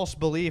a false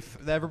belief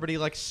that everybody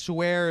like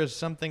swears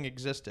something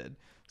existed.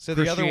 So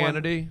the other one,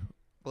 Christianity?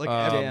 like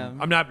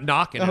Damn. I'm not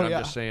knocking it. Oh, I'm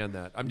yeah. just saying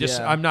that.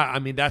 Yeah. I'm not. I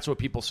mean, that's what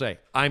people say.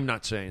 I'm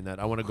not saying that.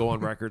 I want to go on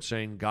record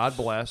saying God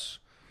bless,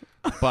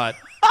 but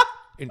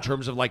in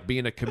terms of like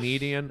being a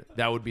comedian,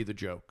 that would be the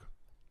joke.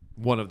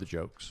 One of the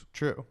jokes.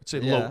 true.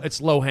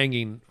 It's low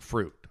hanging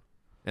fruit,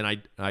 and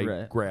I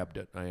Right. grabbed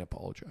it. I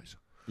apologize.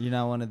 You're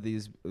not one of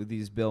these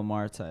Bill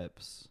Maher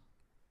types.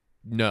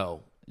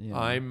 No, Yeah.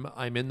 I'm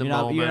in the You're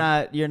not,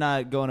 moment. you're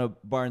not going to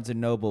Barnes and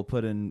Noble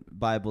putting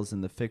Bibles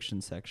in the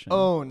fiction section.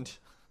 Owned.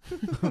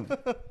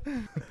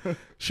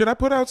 Should I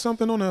put out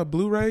something on a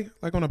Blu-ray,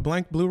 like on a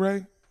blank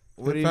Blu-ray?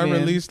 What do if you I mean?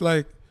 released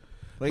like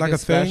like a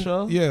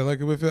special? thing? Yeah, like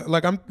with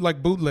I'm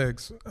like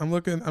bootlegs. I'm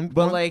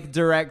But like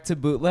direct to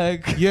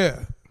bootleg.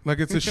 yeah, like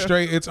it's a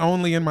straight. It's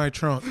only in my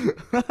trunk.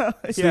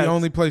 It's the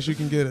only place you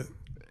can get it.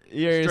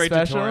 Your Straight to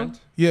special?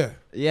 torrent. Yeah,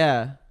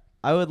 Yeah.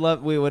 I would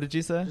love. Wait, what did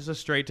you say? Just a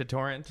straight to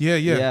torrent.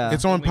 Yeah.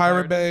 It's on Only Pirate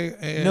card? Bay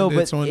and No, but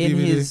it's on in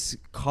DVD. his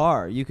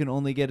car, you can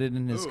only get it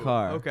in his Ooh,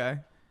 car. Okay.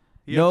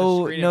 You have to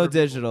No, screen it no for-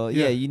 digital.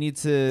 Yeah. Yeah, you need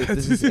to.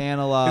 This is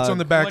analog. It's on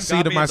the back One seat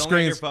of copy my is only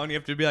on your screens. phone. You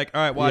have to be like,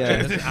 all right, watch Yeah.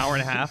 it. It's an hour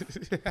and a half.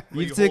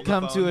 You have to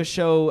come to a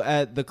show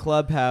at the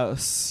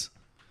Clubhouse.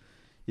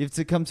 You have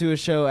to come to a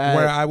show at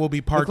Where I will be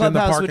the parked in the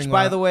Clubhouse, parking which, lot.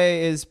 by the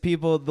way, is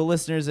people. The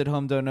listeners at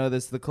home don't know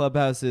this. The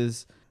Clubhouse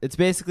is. It's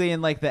basically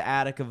in like the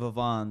attic of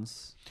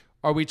Avon's.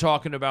 Are we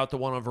talking about the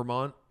one in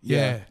Vermont?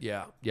 Yeah.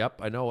 Yeah.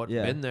 Yep. I know it.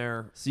 Yeah. Been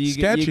there. So you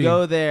Sketchy.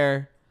 go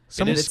there.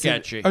 It is it's a-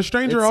 sketchy. A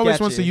stranger It's always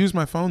wants to sketchy. use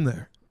my phone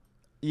there.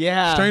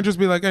 Yeah. Strangers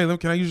be like, hey, look,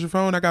 can I use your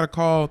phone? I got a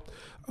call.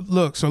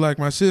 Look, so like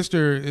my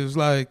sister is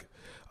like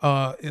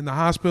in the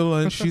hospital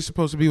and she's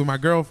supposed to be with my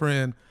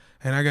girlfriend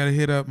and I got to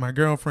hit up my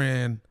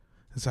girlfriend.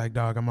 It's like,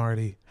 dog, I'm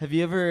Have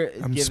you ever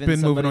I'm given spin moving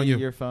somebody on you.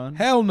 your phone?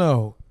 hell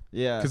no.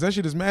 Yeah. Because that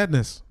shit is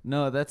madness.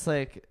 No, that's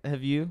like.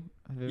 Have you?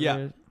 Have you Yeah.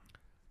 ever-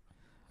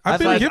 I've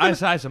been I given.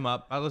 size them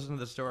up. I listen to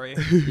the story.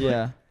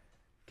 Yeah.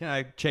 Can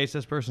I chase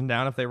this person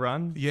down if they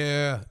run?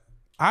 Yeah.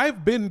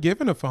 I've been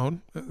given a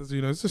phone.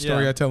 You know, it's a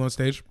story Yeah. I tell on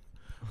stage.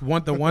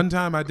 The one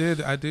time I did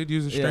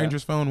use a Yeah.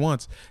 stranger's phone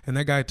once, and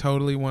that guy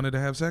totally wanted to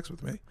have sex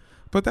with me.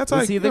 But that's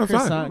Was like, he the fine.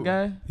 croissant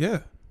guy? Yeah.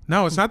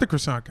 No, it's not the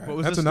croissant guy. What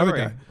was That's the another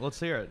story? guy. Let's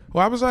hear it.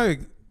 Well, I was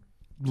like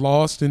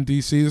lost in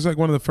DC. This is like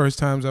one of the first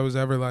times I was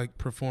ever like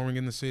performing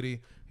in the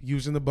city,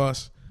 using the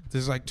bus.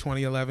 This is like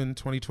 2011,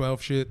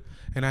 2012 shit.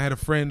 And I had a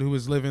friend who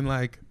was living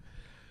like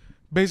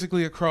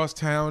basically across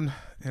town,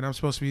 and I'm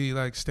supposed to be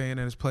like staying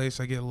at his place.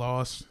 I get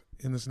lost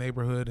in this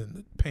neighborhood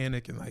and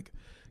panic and like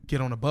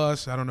get on a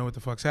bus. I don't know what the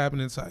fuck's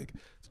happening. It's like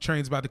the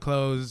train's about to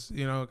close.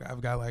 You know,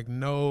 I've got like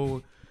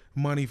no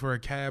money for a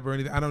cab or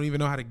anything. I don't even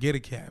know how to get a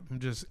cab. I'm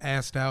just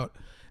assed out.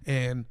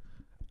 And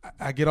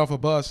I get off a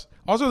bus.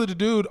 Also, the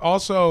dude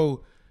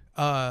also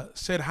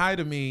said hi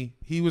to me.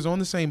 He was on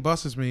the same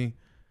bus as me.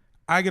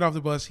 I get off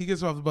the bus. He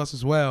gets off the bus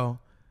as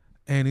well.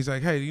 And he's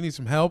like, hey, do you need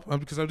some help?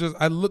 Because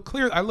I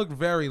look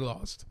very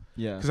lost.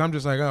 Yeah. Because I'm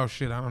just like, oh,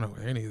 shit, I don't know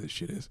where any of this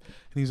shit is.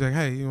 And he's like,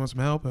 hey, you want some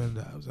help? And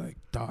I was like,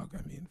 dog,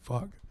 I mean,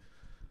 fuck.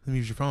 Let me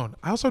use your phone.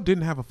 I also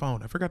didn't have a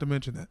phone. I forgot to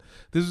mention that.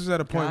 This was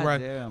at a point where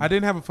Goddamn. I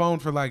didn't have a phone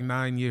for like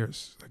 9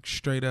 years. Like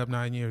straight up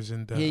 9 years.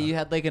 And Yeah, you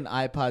had like an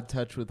iPod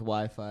Touch with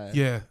Wi-Fi.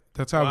 yeah,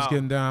 that's how I was Wow.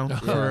 getting down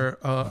for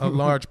a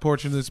large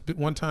portion of this.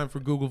 One time for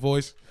Google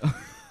Voice.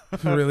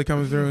 Really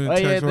coming through in Oh yeah,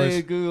 text the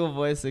voice. Google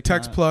Voice account.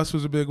 Text Plus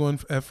was a big one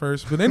at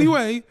first. But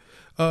anyway,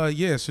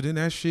 yeah, so then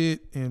that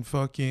shit and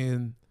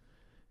fucking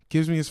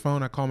gives me his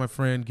phone. I call my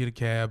friend, get a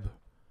cab.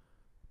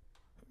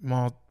 I'm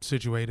all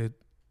situated.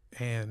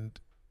 And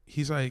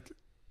he's like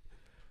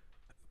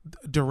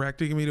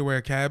directing me to where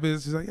a cab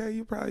is. He's like, yeah,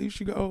 you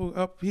should go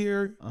up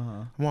here.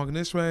 Uh-huh. I'm walking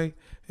this way.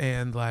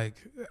 And like,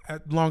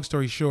 long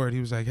story short, he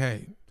was like,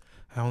 hey,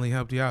 I only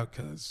helped you out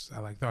because I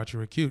like thought you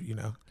were cute, you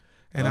know?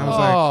 And I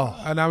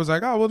was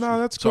like, oh, well, no,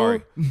 that's cool.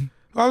 Sorry.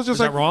 I was just Is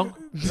like, that wrong?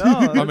 No.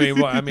 I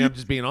mean, I'm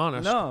just being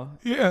honest. No.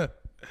 yeah.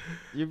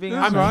 You're being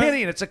That's I'm right.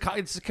 kidding. It's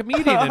a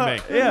comedian in me.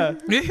 Yeah.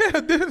 Yeah,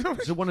 dude.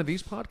 Is it one of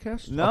these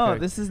podcasts? No, Okay.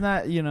 this is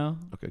not,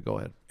 Okay, go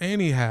ahead.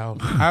 Anyhow,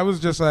 I was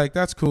just like,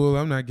 that's cool.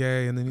 I'm not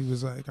gay. And then he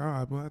was like, all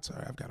right, well, that's all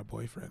right. I've got a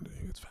boyfriend.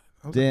 It's fine.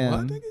 I was Damn.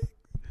 like, what, nigga?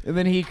 And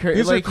then he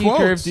These are he quotes.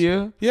 curved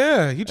you.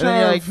 Yeah, he And then tried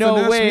you're to like, no,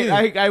 finesse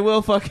wait, me. I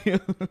will fuck you.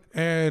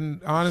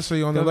 And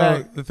honestly, on the Go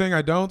low, back. the thing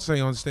I don't say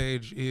on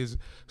stage is,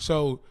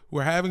 so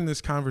we're having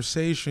this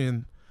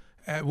conversation,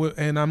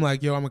 and I'm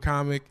like, yo, I'm a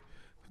comic.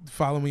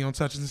 Follow me on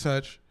such and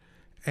such.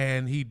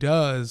 And he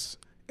does.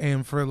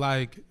 And for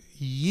like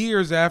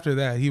years after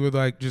that, he would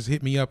like just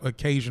hit me up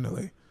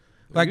occasionally.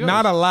 Like he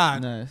not goes. a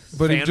lot, Nice.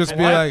 but he'd Fan just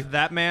be What? like,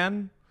 That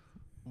man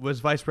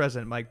was Vice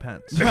President Mike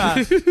Pence.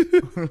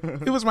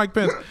 it was Mike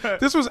Pence.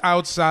 This was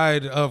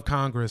outside of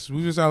Congress.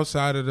 We was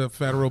outside of the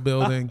federal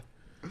building.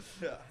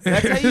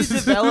 That's how you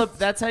develop.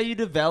 That's how you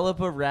develop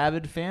a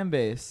rabid fan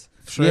base.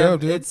 Straight Yeah, up,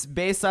 dude. it's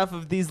based off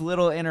of these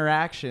little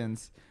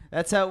interactions.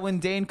 That's how when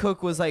Dane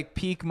Cook was like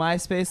peak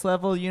MySpace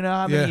level. You know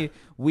how many Yeah.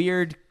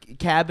 weird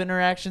cab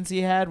interactions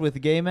he had with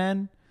gay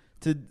men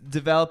to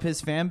develop his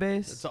fan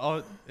base. It's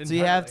all So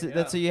you have to. entirely,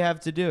 That's what you have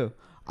to do.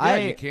 Yeah,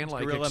 you can't it's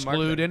like guerrilla exclude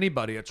marketing.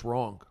 anybody. It's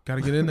wrong. Got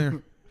to get in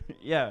there.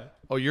 yeah.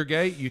 Oh, you're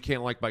gay? You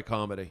can't like my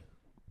comedy.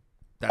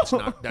 That's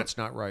not right. That's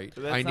not right.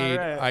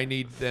 I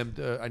need them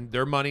to.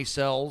 Their money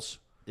sells.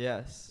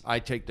 Yes. I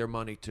take their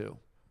money too.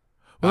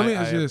 Well, let me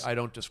ask you this. I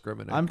don't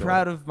discriminate. I'm Go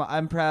proud ahead. of.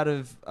 I'm proud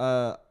of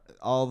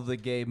all the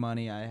gay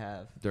money I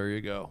have. There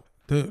you go.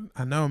 Dude,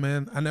 I know,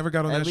 man. I never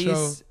got on At that show.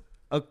 least.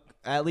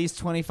 At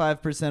least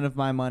 25% of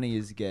my money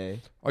is gay.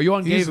 Are you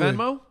on Gay Easily.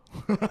 Venmo?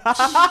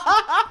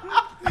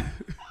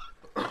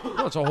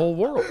 No, it's a whole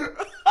world.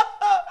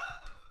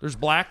 There's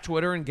Black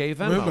Twitter and Gay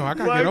Venmo. I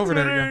gotta get over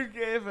there. Again.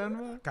 Gay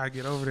Venmo. Gotta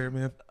get over there,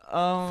 man.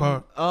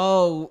 Fuck.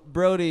 Oh,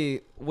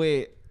 Brody,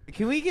 wait.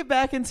 Can we get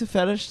back into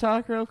fetish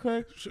talk real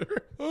quick? Sure.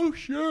 Oh,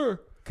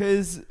 sure.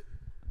 Cause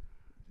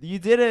you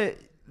did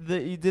it.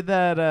 You did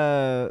that.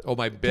 Oh,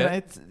 my Can,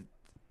 bit.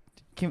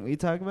 can we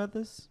talk about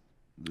this?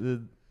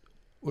 The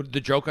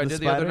joke I the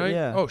did the other spider? night?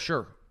 Yeah. Oh,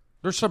 sure.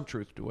 There's some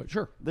truth to it.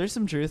 Sure. There's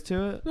some truth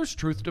to it. There's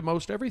truth to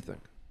most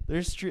everything.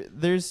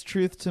 There's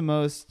truth to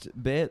most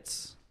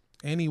bits.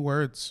 Any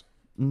words?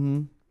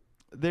 Mm-hmm.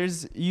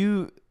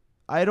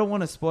 I don't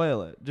want to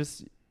spoil it.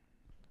 Just.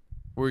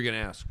 What were you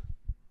gonna ask?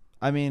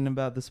 I mean,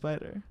 about the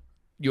spider.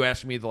 You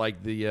asked me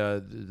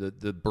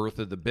the birth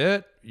of the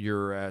bit.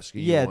 You're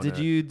asking. Yeah. Did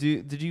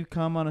you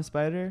come on a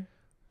spider?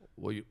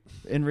 Well,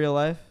 in real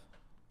life.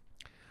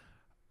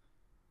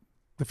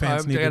 The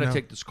fans need to know. I gotta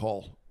take this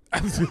call.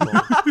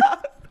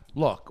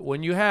 Look,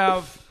 when you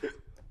have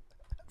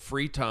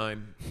free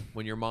time,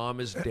 when your mom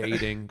is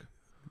dating,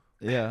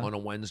 on a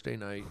Wednesday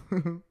night,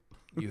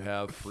 you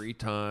have free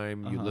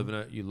time. You live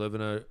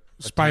in a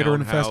spider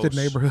infested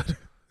neighborhood.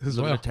 You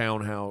live in a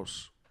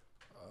townhouse.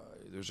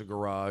 There's a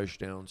garage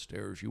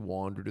downstairs. You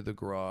wander to the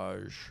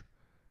garage,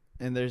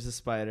 and there's a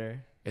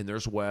spider. And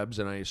there's webs,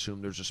 and I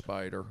assume there's a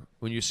spider.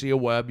 When you see a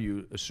web,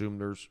 you assume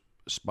there's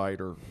a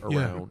spider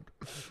around.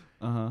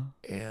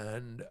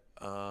 And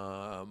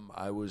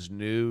I was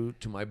new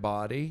to my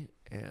body,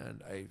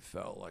 and I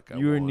felt like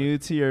you were new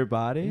to your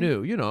body.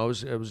 New, I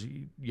was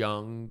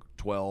young,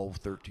 12,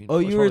 13. Oh,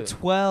 you were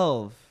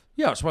 12.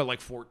 Yeah, I was probably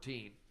like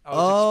 14. I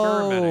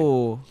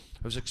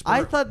was experimenting.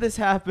 I thought this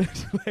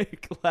happened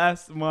like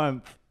last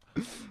month.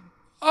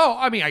 Oh,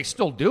 I mean, I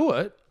still do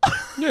it.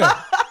 Yeah.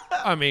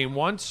 I mean,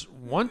 once.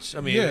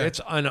 I mean,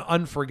 it's an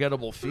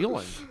unforgettable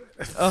feeling.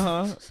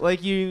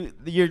 Like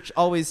you're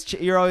always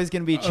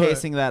gonna be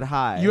chasing that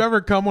high. You ever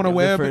come on a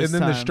web and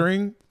then the time.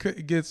 string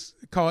gets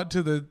caught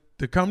to the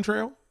cum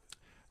trail?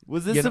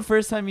 Was this the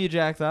first time you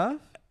jacked off?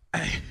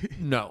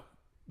 No.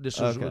 This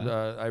was.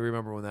 I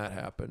remember when that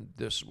happened.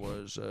 This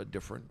was a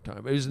different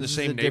time. It was in the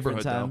same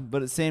neighborhood, though.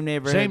 But it's same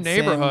neighborhood. Same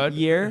neighborhood.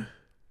 Same year.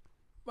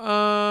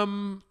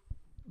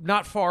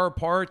 Not far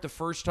apart. The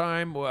first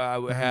time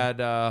I had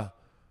a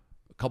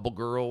couple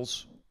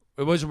girls.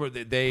 It wasn't where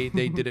they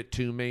did it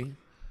to me.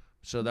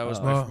 So that was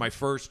my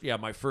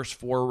first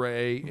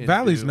foray into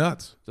Valley's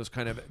nuts. Those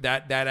kind of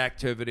that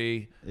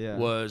activity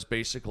was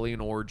basically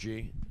an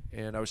orgy,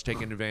 and I was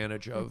taken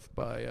advantage of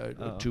by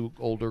two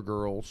older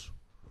girls.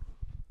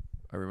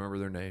 I remember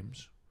their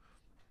names,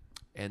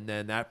 and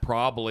then that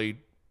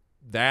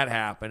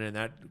happened, and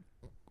that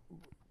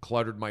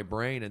cluttered my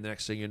brain. And the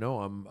next thing you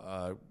know, I'm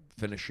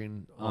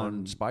finishing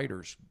on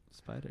spiders.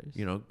 Spiders.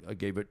 I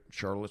gave it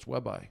Charlotte's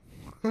Web eye.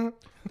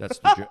 That's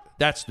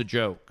the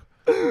joke.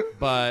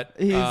 But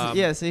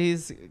he's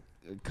he's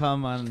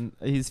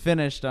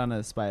finished on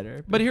a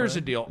spider. But here's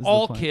the deal: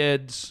 all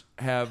kids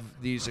have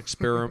these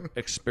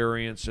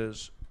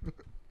experiences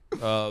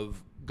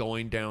of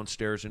going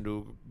downstairs into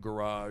a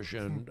garage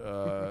and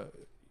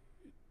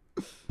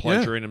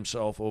pleasuring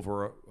himself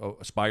over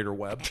a spider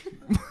web.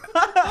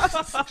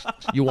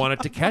 You want it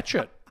to catch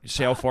it. You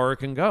see how far it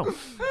can go.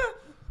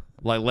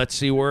 Like, let's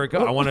see where it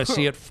goes. I want to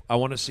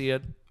see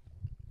it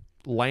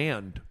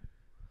land.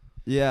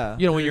 Yeah.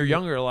 When you're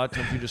younger, a lot of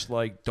times you just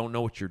don't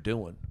know what you're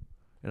doing.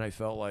 And I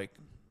felt like,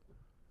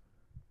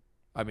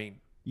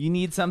 you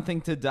need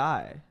something to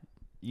die.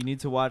 You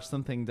need to watch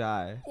something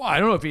die. Well, I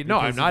don't know if you know.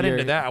 I'm not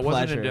into that. I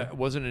pleasure.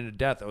 wasn't into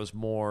death. I was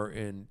more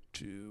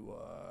into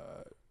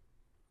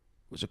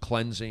it was a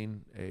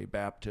cleansing, a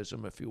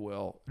baptism, if you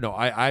will. No,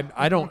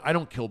 I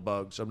don't kill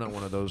bugs. I'm not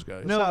one of those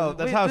guys. No,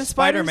 that's how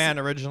Spider-Man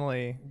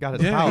originally got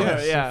his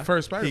powers. Yeah,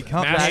 first Spider-Man. He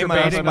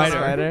masturbated by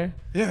spider.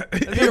 Yeah,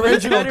 the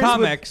original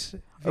comics.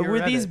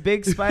 Were these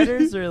big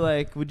spiders,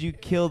 or would you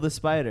kill the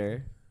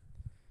spider?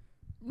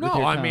 No,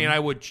 I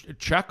would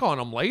check on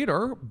them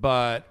later,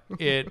 but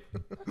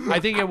I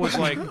think it was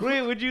like.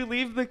 Wait, would you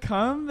leave the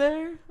cum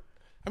there?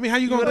 How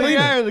you gonna clean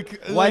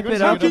it? Wipe it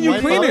How up. can you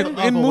clean it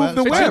and move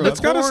the web? It's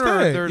gotta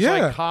stay.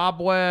 There's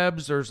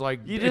cobwebs. There's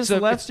you just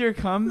left your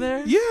cum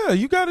there. Yeah,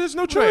 you got. There's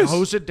no choice.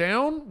 Hose it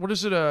down. What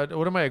is it?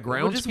 What am I, a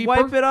groundskeeper? Just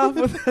wipe it off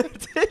with a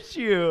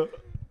tissue.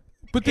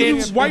 But then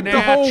you wipe the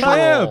whole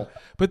web.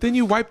 But then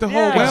you wipe the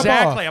whole web off.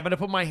 Exactly. I'm gonna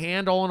put my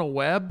hand all in a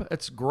web.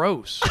 It's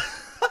gross.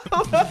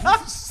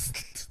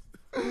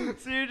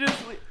 So you're just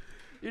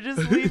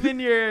leaving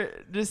your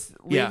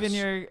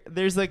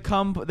there was a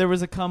cum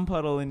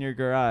puddle in your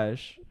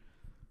garage.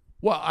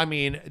 Well,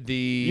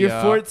 your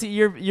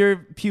 14 your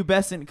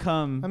pubescent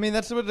cum.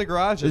 That's what the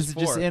garage is for.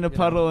 Just in a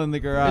puddle in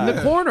the garage. In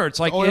the corner. It's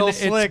like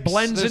it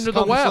blends into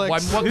the web.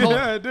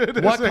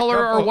 What color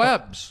are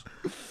webs?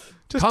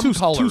 Just two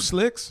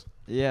slicks.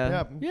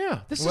 Yeah.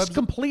 This is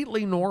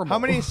completely normal. How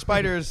many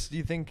spiders do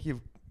you think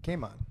you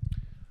came on?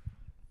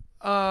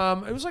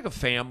 It was like a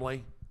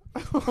family.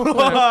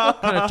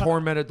 kind of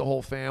tormented the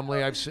whole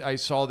family. I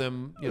saw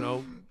them,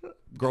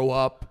 grow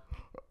up,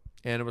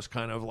 and it was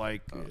kind of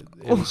like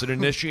it was an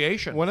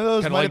initiation. One of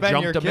those might have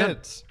been your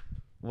kids.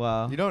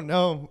 Wow. You don't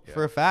know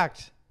for a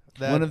fact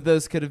that one of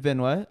those could have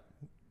been what?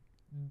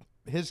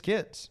 His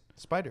kids.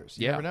 Spiders.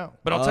 You never know.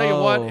 But I'll tell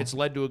you what, it's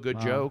led to a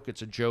good joke.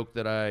 It's a joke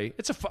that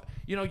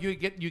you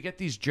get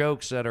these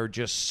jokes that are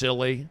just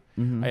silly.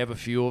 Mm-hmm. I have a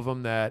few of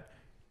them that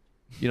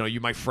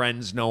my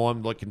friends know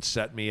them, can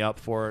set me up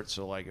for it.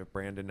 So like if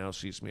Brandon now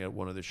sees me at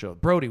one of the shows,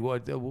 Brody,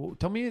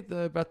 tell me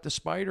about the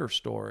spider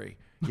story.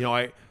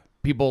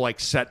 people like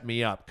set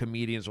me up.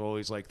 Comedians will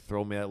always like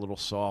throw me that little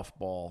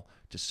softball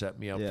to set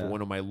me up for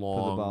one of my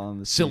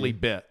long silly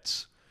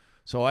bits.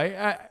 So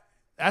I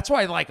that's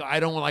why I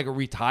don't like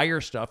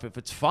retire stuff if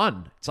it's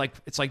fun. It's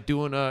like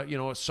doing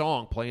a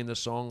song, playing the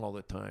song all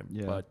the time.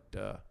 Yeah.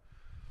 But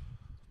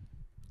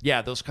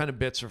yeah, those kind of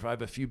bits, if I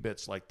have a few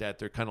bits like that,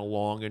 they're kind of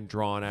long and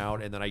drawn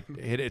out, and then I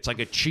hit it. It's like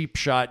a cheap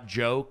shot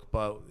joke,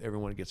 but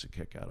everyone gets a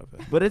kick out of it.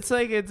 But it's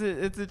like it's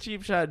a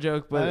cheap shot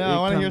joke. But I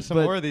want to hear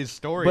some more of these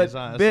stories.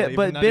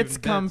 But bits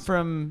come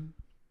from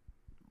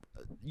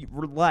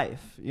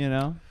life, you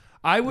know.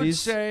 I would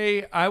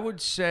say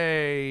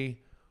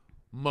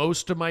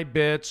most of my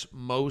bits,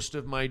 most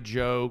of my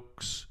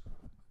jokes,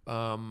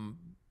 are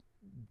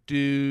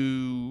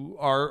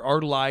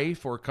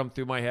life or come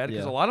through my head,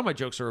 because a lot of my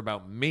jokes are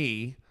about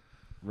me.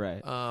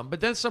 Right. But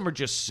then some are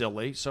just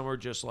silly. Some are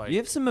just like... You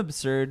have some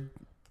absurd,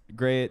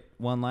 great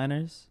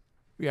one-liners?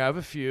 Yeah, I have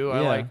a few. I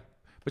like...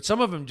 But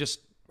some of them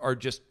are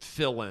just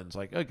fill-ins.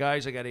 Like, oh,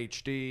 guys, I got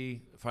HD.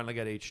 Finally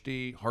got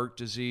HD. Heart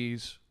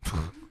disease.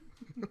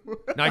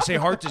 Now, I say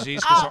heart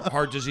disease because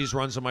heart disease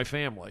runs in my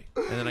family.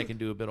 And then I can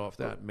do a bit off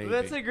that, maybe.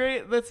 That's a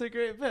great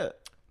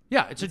bit.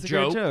 Yeah, it's a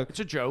joke.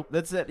 It's a joke.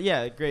 That's it.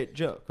 Yeah, great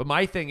joke. But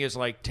my thing is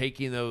like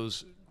taking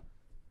those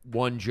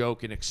one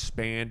joke and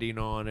expanding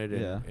on it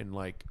and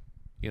like...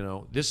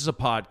 this is a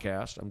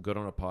podcast. I'm good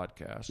on a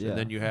podcast. Yeah. And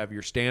then you have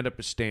your stand-up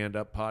is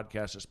stand-up,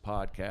 podcast is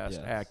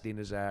podcast, acting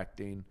is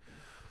acting.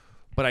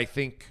 But I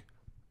think,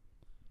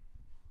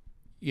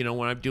 when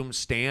I'm doing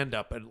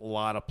stand-up at a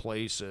lot of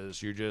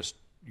places,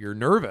 you're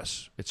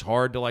nervous. It's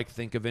hard to like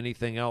think of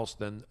anything else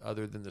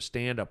other than the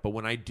stand-up. But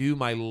when I do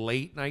my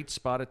late night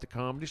spot at the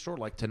Comedy Store,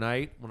 like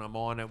tonight, when I'm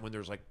on it, when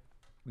there's like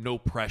no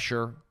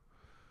pressure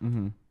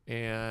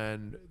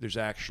and there's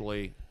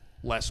actually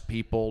less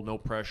people, no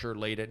pressure,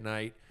 late at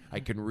night, I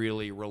can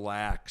really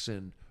relax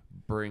and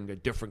bring a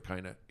different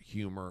kind of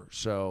humor.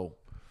 So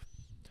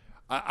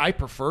I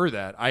prefer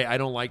that. I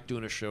don't like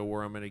doing a show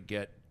where I'm going to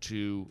get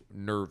too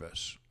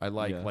nervous. I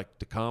like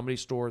the Comedy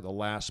Store, the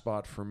last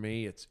spot for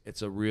me.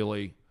 It's a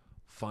really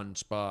fun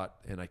spot,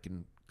 and I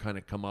can kind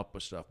of come up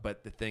with stuff.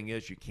 But the thing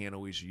is, you can't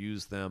always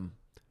use them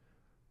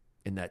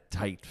in that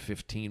tight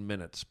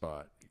 15-minute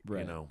spot.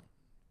 Right.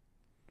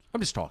 I'm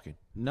just talking.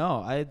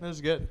 No, that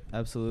was good.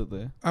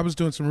 Absolutely. I was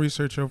doing some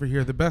research over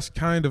here. The best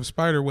kind of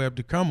spider web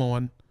to come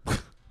on,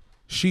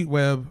 sheet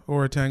web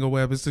or a tangle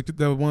web, is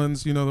the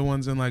ones, the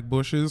ones in like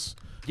bushes.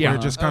 Yeah. Where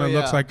it just kind of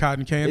looks like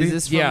cotton candy.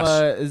 Is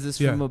this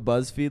from a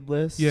BuzzFeed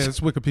list? Yeah, it's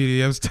Wikipedia.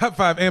 It was top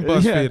 5 and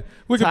BuzzFeed.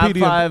 Wikipedia.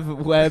 Top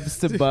 5 webs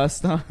to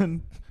bust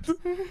on.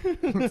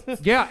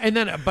 Yeah, and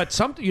then but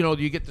something,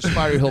 you get the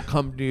spider, he'll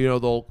come,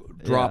 they'll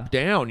drop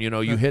down.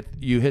 You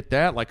hit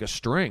that like a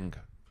string.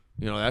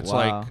 That's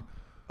like.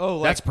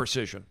 Oh, that's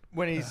precision.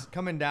 When he's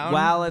coming down.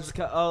 Wow,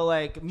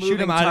 like moving shoot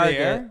him out target. of the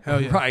air.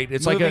 Hell yeah. Right,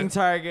 it's moving like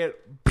target.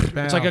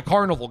 It's like a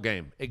carnival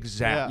game.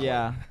 Exactly.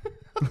 Yeah.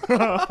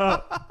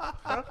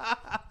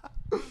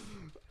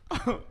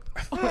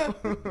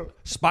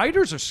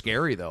 Spiders are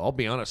scary, though. I'll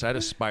be honest. I had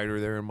a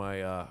spider there in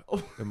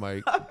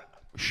my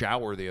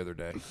shower the other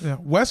day. Yeah,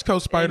 West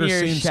Coast spiders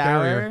seem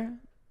scarier.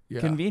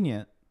 Yeah.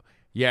 Convenient.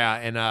 Yeah,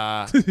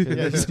 and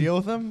did you deal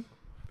with them?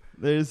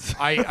 There's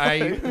well,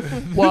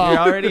 you're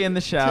already in the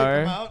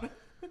shower.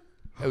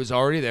 I was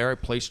already there. I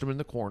placed him in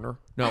the corner.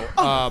 No,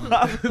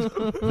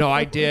 no,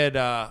 I did.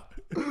 I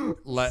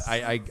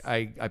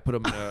put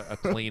him in a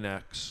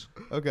Kleenex.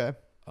 Okay.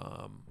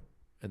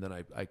 And then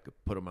I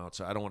put him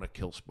outside. I don't want to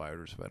kill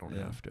spiders if I don't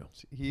have to.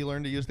 He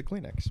learned to use the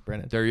Kleenex,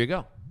 Brennan. There you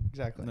go.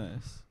 Exactly.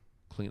 Nice.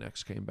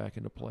 Kleenex came back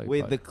into play.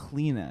 Wait, the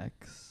Kleenex.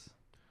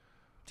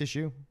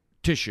 Tissue.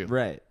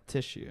 Right.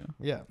 Tissue.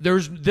 Yeah.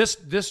 There's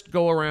this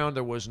go around.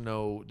 There was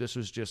no. This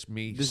was just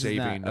me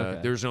saving.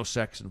 There's no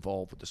sex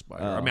involved with the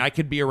spider. I mean, I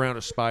could be around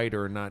a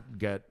spider and not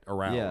get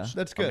aroused. Yeah.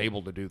 That's good. I'm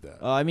able to do that.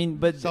 I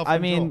mean,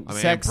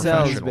 sex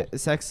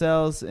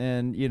sells,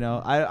 and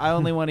I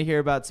only want to hear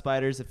about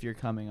spiders if you're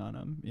coming on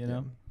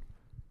them.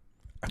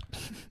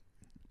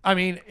 I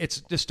mean,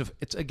 it's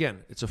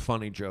a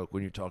funny joke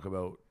when you talk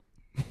about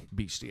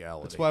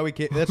bestiality.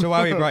 That's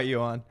why we brought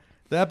you on.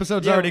 The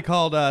episode's already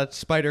called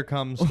Spider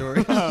Cum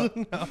Stories.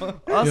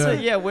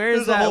 Also,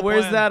 where's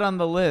that on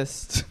the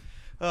list?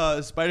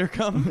 Spider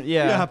Cum?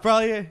 Yeah,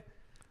 probably.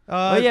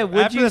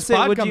 Would you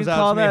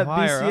call that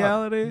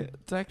bestiality?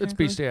 It's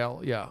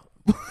bestiality, yeah.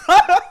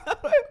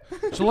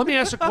 So let me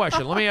ask a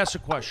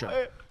question.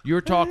 You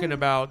were talking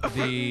about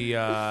the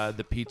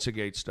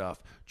Pizzagate stuff.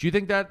 Do you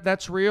think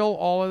that's real,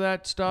 all of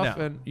that stuff?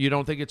 No. And you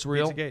don't think it's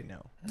real? Pizzagate,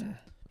 no.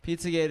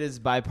 Pizzagate is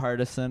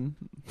bipartisan.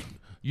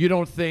 You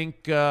don't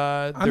think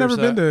I've never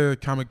been to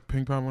Comic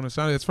Ping Pong when it's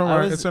on. It's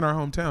it's in our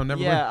hometown.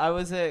 Never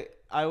been.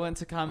 I went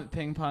to Comic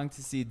Ping Pong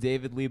to see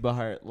David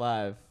Liebehart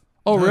live.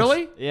 Oh,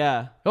 really?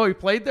 Yeah. Oh, he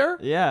played there?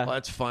 Yeah. Oh,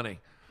 that's funny.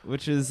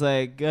 Which is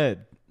like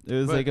good. It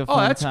was like a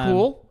fun that's time.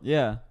 Cool.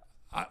 Yeah.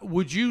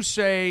 Would you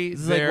say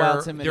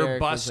they're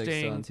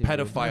busting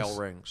pedophile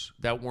rings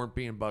that weren't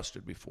being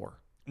busted before?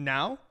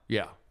 Now?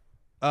 Yeah.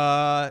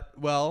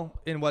 Well,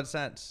 in what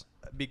sense?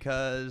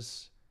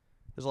 Because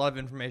there's a lot of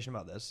information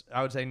about this.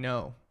 I would say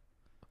no.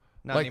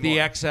 Not like anymore.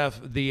 the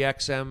XF, the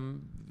XM,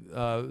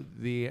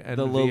 the NVXM.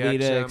 The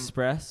Lolita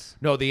Express.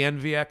 No, the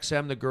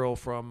NVXM, the girl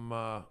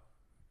from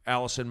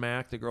Allison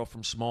Mack, the girl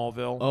from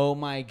Smallville. Oh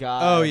my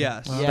god. Oh,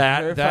 yes.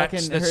 Yeah, her that's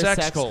fucking the her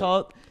sex sex cult.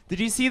 cult. Did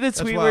you see the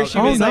tweet wild. where she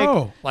Oh, was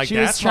no. Like, she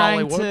was that's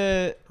trying Hollywood?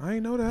 to? I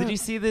ain't know that. Did you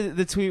see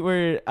the tweet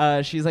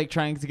where she's like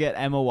trying to get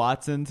Emma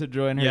Watson to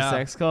join her Yeah.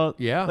 sex cult?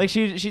 Yeah. Like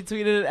she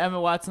tweeted at Emma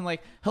Watson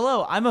like,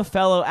 "Hello, I'm a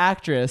fellow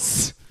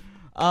actress.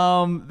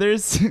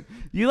 There's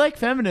you like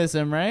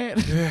feminism, right?"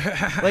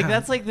 Like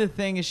that's like the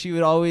thing is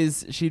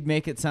she'd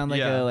make it sound like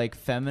Yeah. a like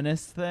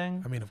feminist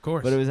thing. I mean, of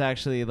course. But it was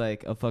actually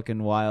like a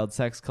fucking wild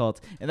sex cult.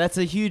 And that's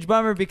a huge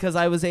bummer because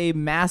I was a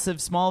massive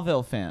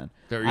Smallville fan.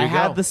 There you I go.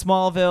 had the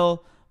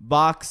Smallville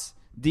box,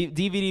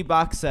 DVD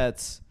box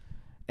sets,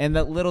 and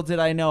that little did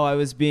I know I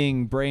was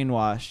being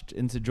brainwashed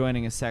into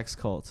joining a sex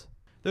cult.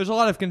 There's a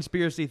lot of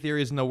conspiracy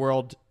theories in the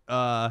world,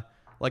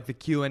 like the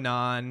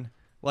QAnon.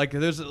 Like,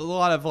 there's a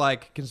lot of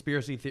like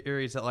conspiracy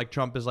theories that like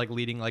Trump is like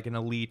leading like an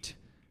elite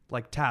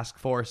like task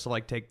force to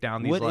like take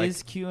down these. What like,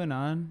 is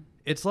QAnon?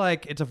 It's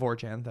like it's a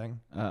 4chan thing.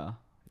 Oh.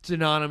 It's an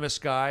anonymous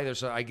guy.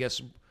 There's, I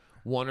guess,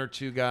 one or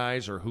two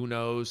guys, or who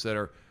knows, that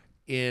are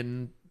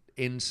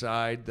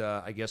inside,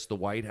 I guess, the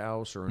White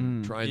House, or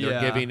trying. They're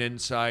Yeah. giving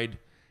inside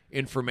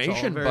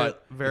information, very-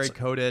 but very it's-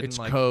 coded It's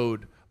and, like-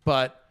 code,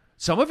 but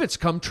some of it's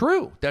come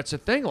true. That's the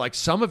thing. Like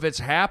some of it's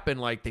happened.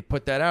 Like they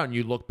put that out, and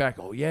you look back.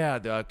 Oh yeah,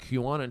 the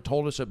QAnon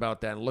told us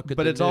about that. And look at.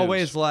 But the it's news.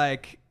 always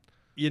like,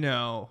 you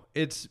know,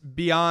 it's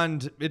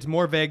beyond. It's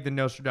more vague than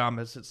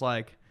Nostradamus. It's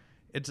like,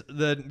 it's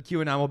the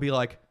QAnon will be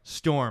like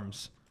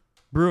storms,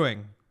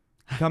 brewing,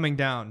 coming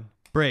down,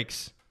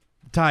 breaks,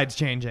 tides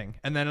changing,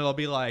 and then it'll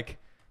be like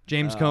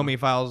James Comey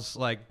files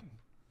like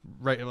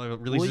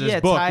releases Well, yeah,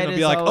 his book, tide and it'll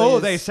be is like, oh,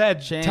 always they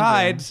said changing.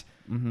 tides,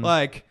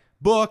 like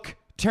book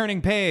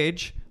turning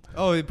page.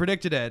 Oh, they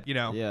predicted it. You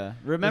know. Yeah.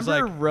 Remember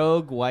like-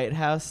 rogue White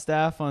House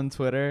staff on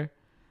Twitter?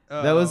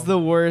 That was the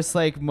worst,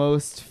 like,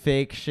 most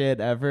fake shit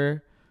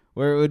ever.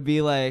 Where it would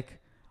be like,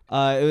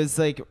 it was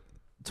like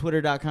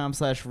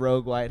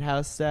twitter.com/rogue White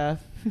House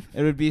staff.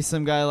 It would be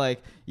some guy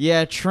like,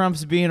 yeah,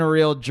 Trump's being a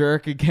real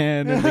jerk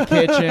again in the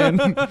kitchen.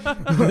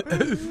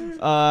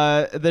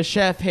 The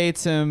chef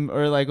hates him,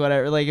 or like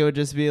whatever. Like it would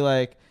just be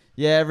like,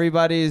 yeah,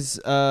 everybody's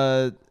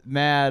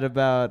mad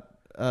about,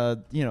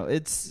 you know,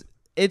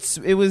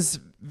 it was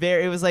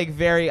like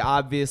very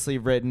obviously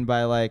written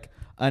by like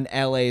an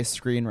LA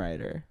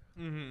screenwriter.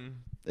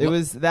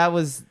 Mm-hmm. That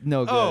was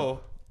no good.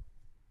 Oh,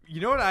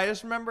 you know what I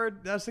just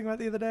remembered? I was thinking about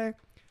the other day.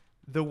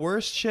 The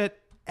worst shit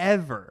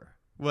ever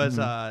was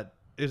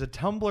it was a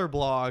Tumblr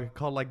blog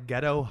called like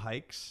Ghetto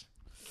Hikes.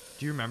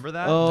 Do you remember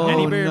that? Oh,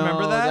 Anybody no,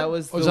 remember that? That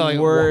was Was the that like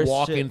worst.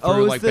 walking shit. through Oh,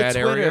 it was like the bad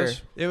Twitter.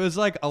 areas? It was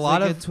like a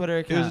lot like of a Twitter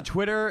It was a account.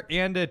 Twitter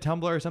and a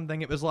Tumblr or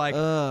something. It was like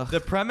Ugh. the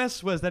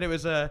premise was that it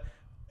was a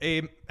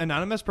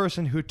anonymous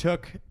person who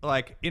took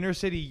like inner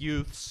city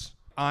youths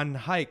on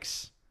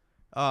hikes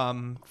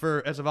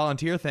for as a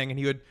volunteer thing, and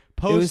he would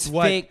was post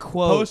fake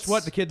quotes.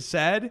 what the kids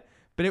said,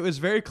 but it was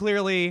very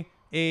clearly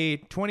a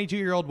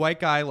 22-year-old white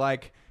guy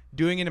like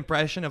doing an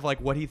impression of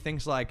like what he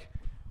thinks like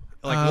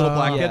little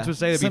black kids would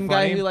say. It'd Some be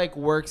funny. guy who like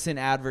works in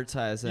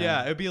advertising.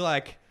 Yeah, it'd be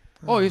like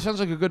Oh, he sounds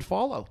like a good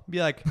follow.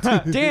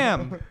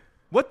 damn,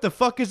 what the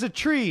fuck is a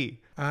tree?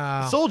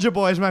 Ah. Soldier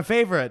Boy is my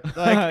favorite.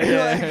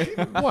 Like,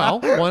 Well,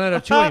 1 out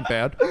of 2 ain't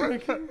bad.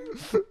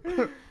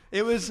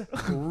 it was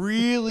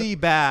really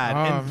bad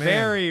Oh, and man.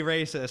 very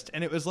racist,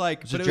 and it was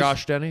like, Is but it it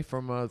Josh Denny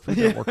from Food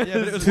Network? Was, yeah,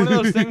 but it was one of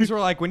those things where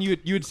like when you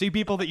would see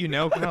people that you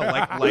know kind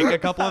of like a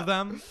couple of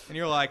them, and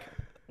you're like,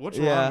 what's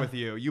Yeah. wrong with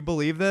you? You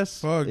believe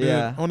this? Fuck, dude.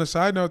 Yeah. On a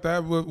side note,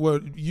 that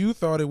what you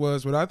thought it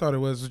was, what I thought it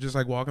was just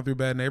like walking through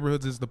bad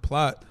neighborhoods is the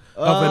plot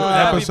of an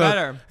that'd be episode.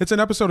 better. It's an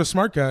episode of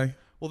Smart Guy.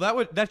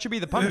 Well, that should be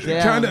the punishment.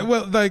 Yeah. Kind of.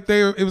 Well, like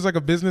it was like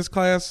a business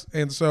class,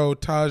 and so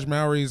Taj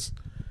Mowry's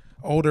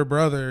older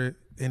brother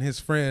and his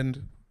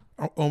friend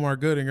Omar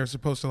Gooding are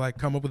supposed to like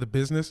come up with a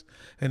business,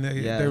 and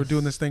they were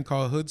doing this thing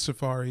called Hood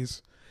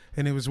Safaris,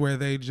 and it was where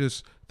they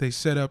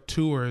set up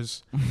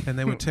tours, and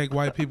they would take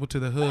white people to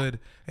the hood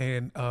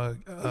and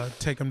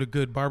take them to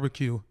good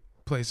barbecue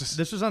places.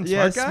 This was on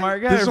Yeah, Smart Guy?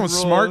 Smart Guy. This is on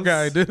rules. Smart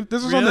Guy, dude.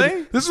 This is Really?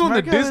 on the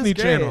Smart Guy was Disney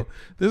great. Channel.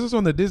 This is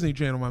on the Disney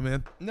Channel, my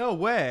man. No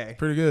way.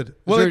 Pretty good.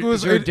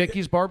 Is there a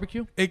Dickie's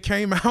barbecue? It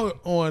came out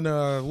on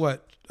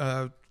like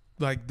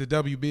the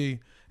WB,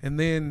 and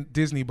then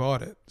Disney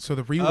bought it, so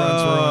the reruns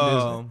were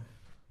on Disney.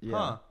 Yeah.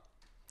 Huh.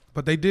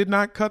 But they did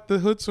not cut the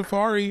Hood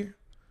Safari.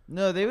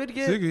 No, they would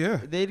get.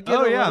 Yeah. They'd get.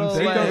 Oh, a yeah, I'm little,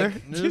 saying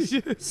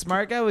like, there.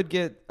 Smart Guy would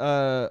get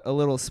a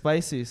little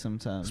spicy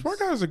sometimes. Smart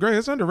Guy is a great.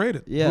 It's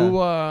underrated. Yeah.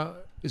 Who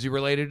is he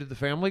related to the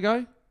Family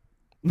Guy?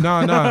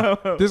 No.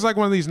 This is like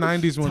one of these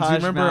 '90s ones. Taj You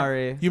remember?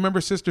 Mowry. You remember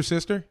Sister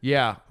Sister?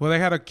 Yeah. Well, they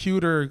had a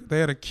cute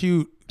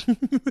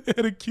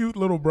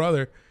little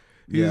brother.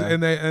 Yeah.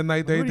 And they he's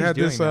had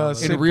doing this now, though. In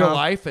sitcom. real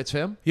life, it's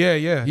him. Yeah.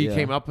 He Yeah.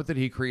 came up with it.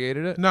 He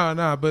created it.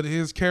 No, but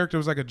his character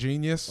was like a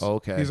genius.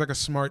 Okay. He's like a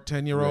smart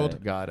 10-year-old.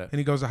 Right. Got it. And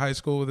he goes to high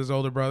school with his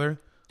older brother,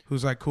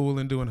 who's like cool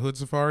and doing hood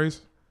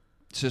safaris.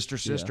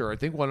 sister. I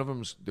think one of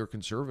them's they're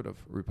conservative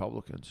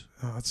Republicans.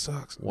 Oh, it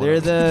sucks. They're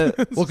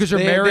the well, because they're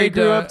they married.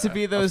 grew up to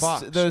be a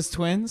fox. those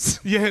twins.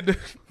 Yeah.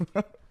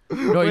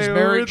 No, he's Wait,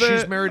 married. who were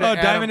She's the- married. Oh,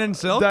 to Diamond Adam. and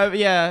Silk.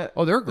 Yeah.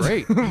 Oh, they're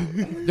great.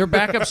 They're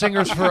backup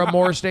singers for a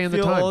Morris Day in the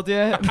Feel Time. old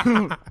yet?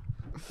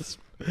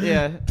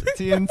 Yeah.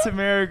 T and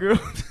Tamara grew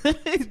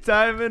up.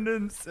 Diamond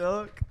and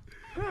Silk.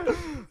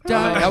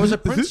 That was a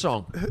Prince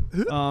song.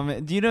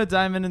 Do you know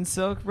Diamond and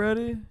Silk,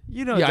 Brody?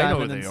 You know Yeah, I know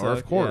Diamond who and they Silk. are,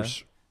 of course.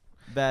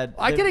 Yeah. Bad.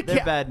 I get a They're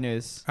ki- bad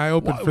news. I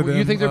opened for them.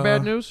 You think they're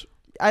bad news?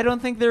 I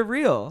don't think they're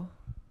real.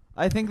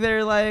 I think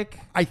they're like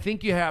I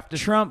think you have to.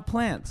 Trump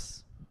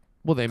plants.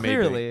 Well, they may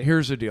Clearly. be.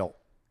 Here's the deal.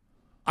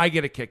 I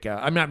get a kick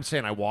out. I'm not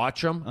saying I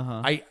watch them.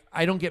 Uh-huh.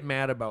 I don't get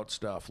mad about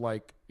stuff.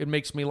 Like it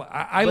makes me.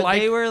 I But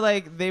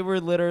like. they were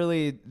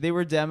literally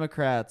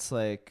Democrats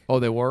like Oh,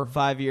 they were.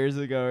 5 years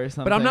ago or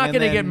something. But I'm not and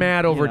going to then, get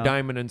mad over you know,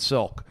 Diamond and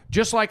Silk.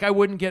 Just like I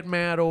wouldn't get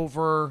mad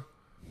over.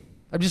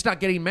 I'm just not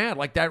getting mad.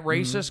 Like that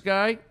racist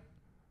guy.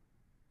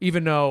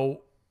 Even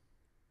though,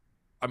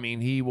 I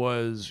mean, he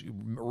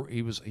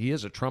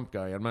is a Trump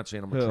guy. I'm not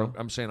saying I'm a Who? Trump.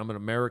 I'm saying I'm an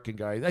American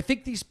guy. I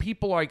think these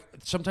people like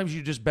sometimes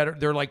you just better.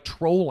 They're like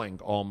trolling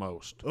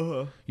almost.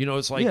 You know,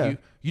 it's like Yeah.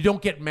 you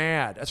don't get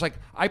mad. It's like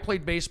I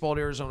played baseball at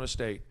Arizona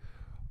State.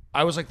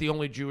 I was like the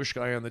only Jewish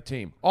guy on the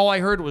team. All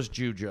I heard was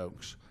Jew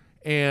jokes.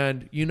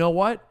 And you know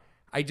what?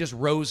 I just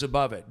rose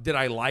above it. Did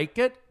I like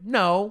it?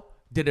 No.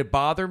 Did it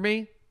bother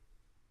me?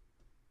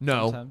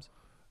 No. Sometimes.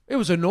 It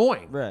was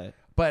annoying. Right.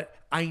 But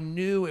I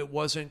knew it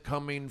wasn't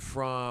coming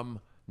from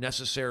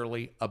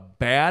necessarily a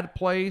bad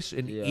place,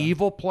 an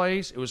evil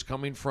place. It was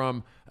coming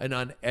from an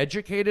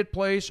uneducated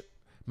place,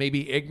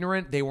 maybe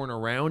ignorant. They weren't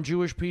around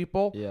Jewish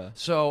people. Yeah.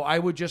 So I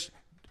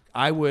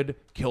would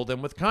kill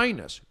them with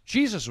kindness.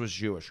 Jesus was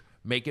Jewish.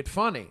 Make it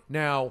funny.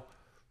 Now,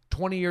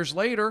 20 years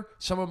later,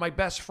 some of my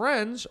best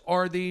friends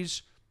are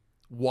these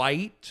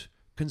white,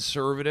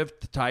 conservative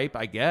type,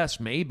 I guess,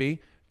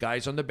 maybe,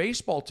 guys on the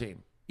baseball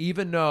team.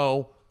 Even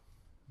though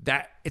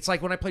that it's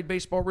like when I played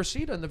baseball at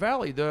Reseda in the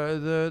Valley,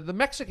 the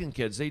Mexican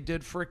kids, they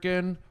did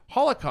frickin'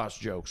 Holocaust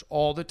jokes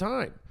all the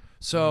time.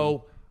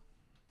 So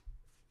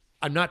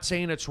I'm not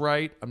saying it's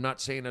right. I'm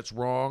not saying it's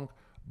wrong,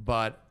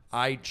 but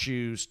I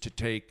choose to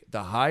take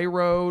the high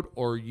road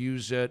or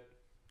use it,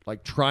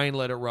 like try and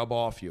let it rub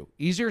off you.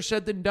 Easier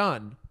said than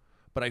done,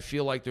 but I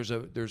feel like there's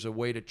a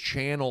way to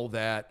channel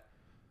that.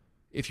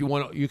 If you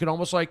want to, you can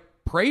almost like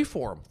pray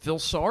for them, feel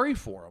sorry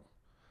for them.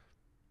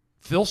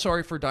 Feel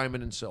sorry for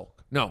Diamond and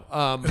Silk. No,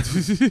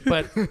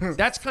 but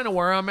that's kind of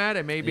where I'm at,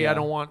 and maybe I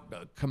don't want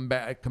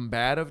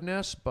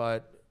combativeness,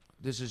 but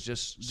this is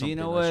just. Do you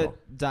know I saw.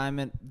 what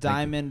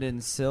Diamond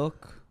and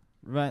Silk?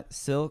 Right,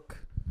 Silk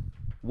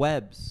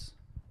webs.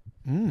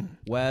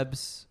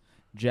 Webs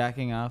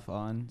jacking off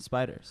on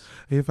spiders.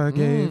 If I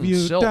gave you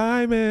silk.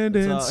 diamond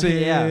and So,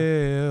 yeah.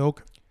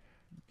 silk.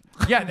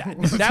 Yeah,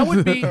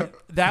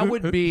 that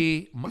would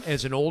be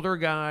as an older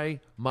guy,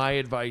 my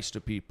advice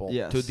to people,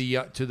 Yes.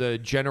 to the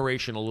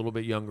generation a little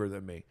bit younger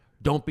than me.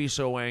 Don't be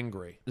so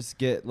angry. Just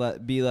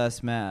be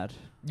less mad.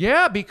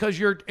 Yeah, because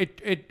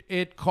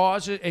it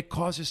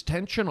causes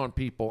tension on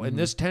people, and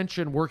this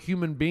tension, we're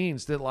human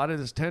beins. That a lot of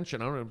this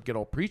tension, I don't want to get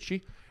all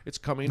preachy. It's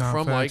coming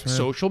from facts, like man.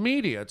 social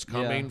media. It's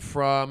coming Yeah.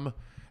 from.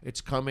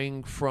 It's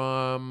coming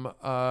from.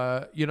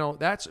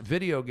 That's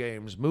video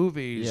games,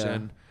 movies, Yeah.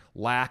 and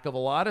lack of a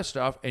lot of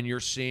stuff, and you're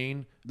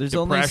seeing There's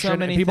depression only so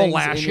many and people things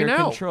lashing in your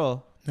out.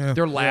 control. Yeah.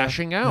 They're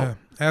lashing out.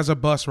 Yeah. As a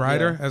bus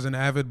rider, Yeah. as an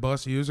avid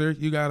bus user,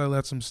 you gotta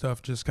let some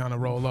stuff just kind of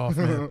roll off,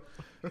 man.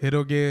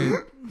 It'll get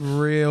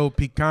real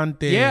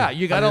picante. Yeah,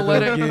 you gotta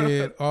let it-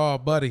 get. Oh,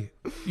 buddy.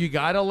 You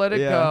got to let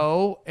it Yeah.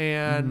 go,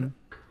 and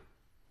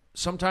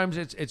sometimes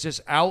it's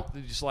just out.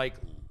 Just like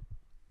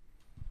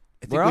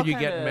I think when you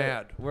get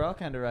mad, We're all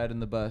kind of riding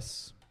the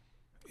bus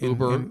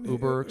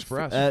Uber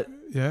Express.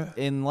 Yeah.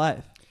 in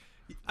life.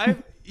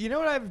 You know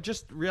what I've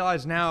just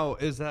realized now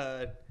is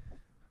that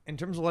in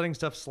terms of letting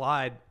stuff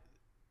slide,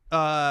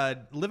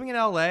 living in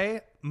LA,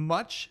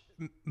 much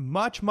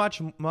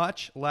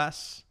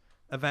less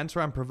events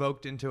where I'm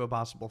provoked into a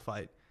possible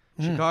fight.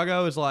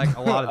 Chicago is like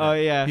a lot of it. Oh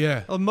yeah.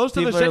 Yeah. Well, most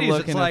People of the are cities,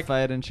 looking it's to like,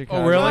 fight in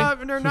Chicago.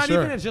 really? They're For not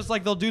sure. even. It's just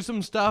like they'll do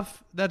some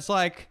stuff that's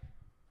like,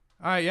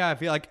 all right, yeah, I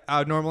feel like I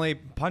would normally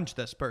punch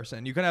this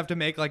person. You kind of have to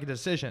make like a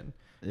decision.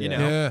 You Yeah.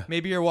 know, Yeah.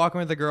 maybe you're walking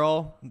with a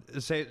girl,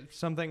 say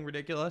something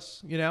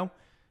ridiculous. You know,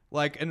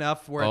 like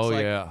enough where it's Oh,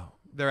 like yeah.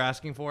 they're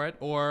asking for it,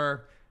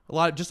 or a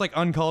lot of just like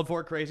uncalled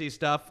for crazy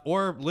stuff,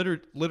 or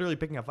literally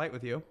picking a fight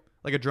with you,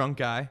 like a drunk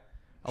guy.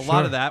 A lot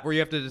Sure. of that where you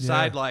have to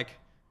decide Yeah. like,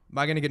 am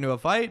I going to get into a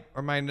fight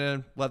or am I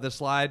going to let this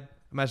slide?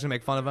 Am I just going to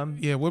make fun of him?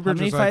 Yeah, How Woodbridge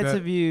many was like fights that.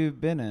 have you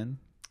been in?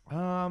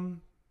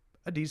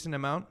 A decent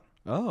amount.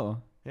 Oh.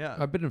 Yeah.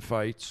 I've been in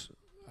fights.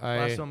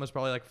 Last one was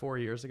probably like 4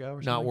 years ago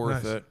or something. Not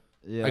worth Nice. it.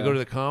 Yeah. I go to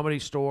the comedy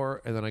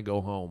store and then I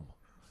go home.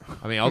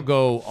 I mean, I'll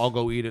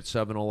go eat at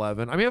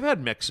 7-Eleven. I mean, I've had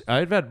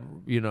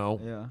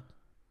Yeah.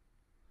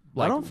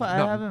 like I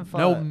haven't fought.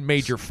 no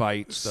major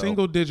fights. Though.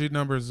 Single digit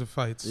numbers of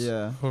fights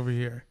Yeah. over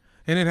here.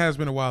 And it has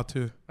been a while,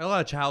 too. I had a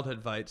lot of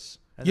childhood fights.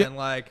 And Yeah. then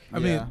like, I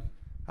mean,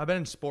 I've been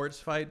in sports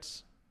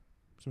fights.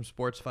 some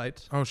sports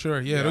fights. Oh sure,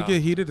 yeah, it'll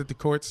get heated at the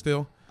court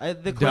still. The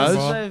Does? closest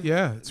I've,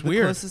 Yeah, it's the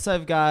weird. closest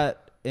I've got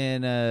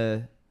in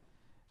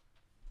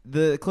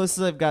the closest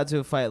I've got to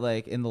a fight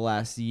like in the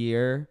last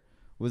year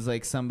was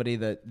like somebody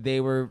that they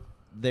were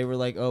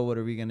like, oh, what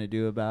are we gonna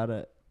do about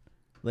it?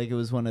 Like it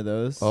was one of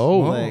those. Oh.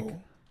 like,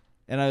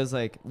 and I was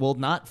like, well,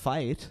 not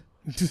fight.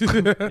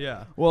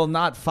 Yeah. Well,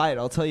 not fight.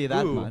 I'll tell you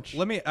that Ooh, much.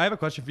 I have a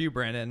question for you,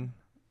 Brandon.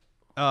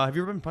 Have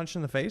you ever been punched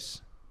in the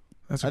face?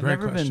 That's a I've great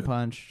never question. been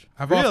punched.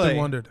 I've Really? often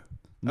wondered.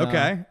 No.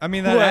 Okay. I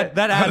mean What?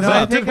 that adds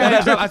I up. think That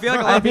adds up. I feel like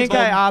a lot I of think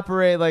people. I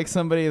operate like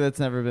somebody that's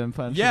never been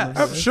punched. Yeah. in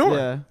the Oh, face. sure.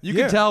 Yeah. You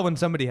Yeah. can tell when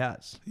somebody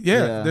has.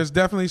 Yeah, there's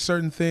definitely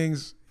certain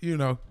things,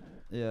 Yeah.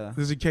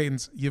 there's a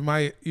cadence. You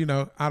might,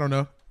 I don't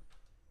know.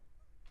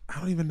 I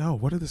don't even know.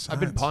 What are the signs? I've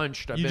been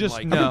punched. I've You been just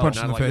like, know. I've been punched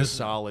not in the like a face.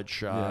 solid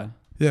shot.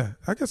 Yeah. Yeah,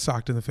 I got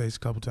socked in the face a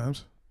couple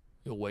times.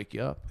 It'll wake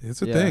you up.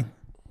 It's a Yeah. thing.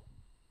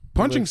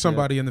 Punching wakes you up.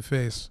 somebody in the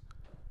face,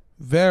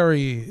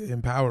 very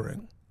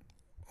empowering.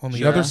 On the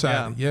Sure. other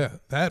side,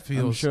 that I'm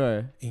feels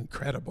sure.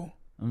 incredible.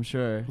 I'm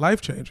sure. Life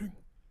changing.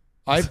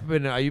 You've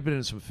been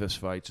in some fist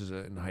fights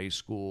in high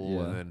school,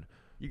 Yeah. and then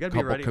You got a to be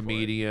couple ready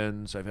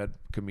comedians. I've had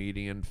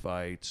comedian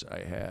fights. I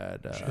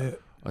had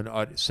Shit.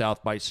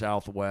 South by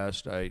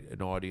Southwest.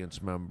 An audience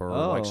member,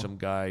 Oh. like some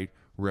guy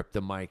ripped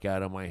the mic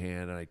out of my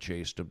hand, and I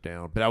chased him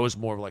down. But I was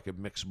more of like a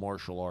mixed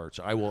martial arts.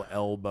 I will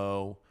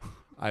elbow,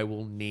 I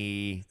will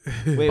knee.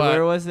 Wait, But-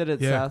 where was it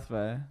at Yeah. South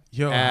by?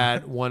 Yo,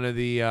 At one of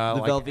the The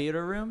like,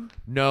 Velveeta room?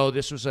 no,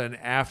 this was an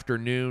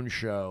afternoon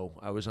show.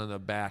 I was on the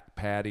back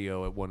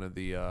patio at one of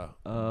the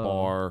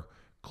bar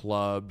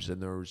clubs,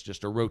 and there was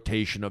just a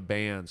rotation of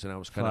bands, and I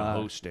was kind of Fuck.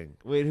 hosting.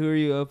 Wait, who are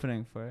you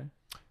opening for?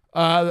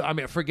 I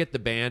mean, I forget the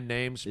band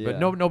names, but Yeah.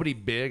 nobody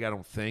big, I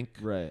don't think.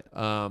 Right.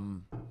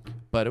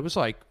 But it was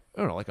like, I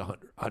don't know, like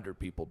 100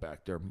 people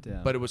back there.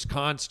 Damn. But it was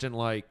constant,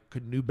 like,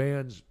 new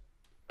bands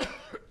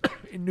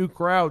in new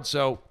crowds.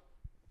 So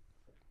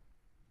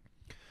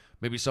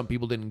maybe some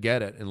people didn't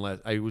get it unless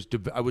I was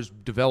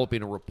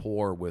developing a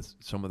rapport with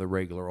some of the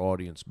regular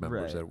audience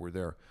members Right. that were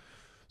there.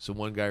 So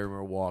one guy, I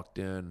remember, walked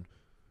in.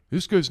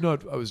 This guy's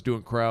not, I was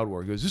doing crowd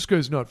work. He goes, this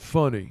guy's not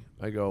funny.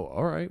 I go,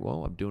 all right,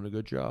 well, I'm doing a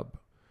good job.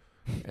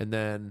 And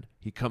then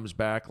he comes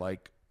back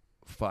like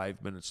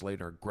 5 minutes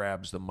later and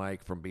grabs the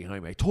mic from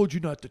behind me. I told you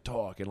not to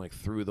talk, and like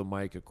threw the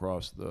mic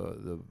across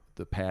the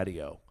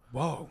patio.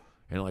 whoa.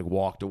 And like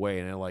walked away,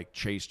 and I like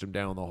chased him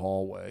down the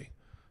hallway,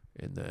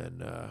 and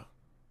then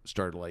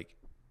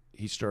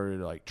he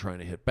started like trying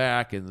to hit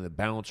back, and the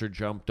bouncer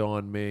jumped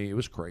on me. It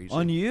was crazy.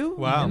 On you?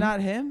 Wow. And not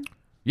him?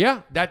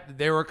 Yeah, that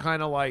they were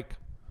kind of like,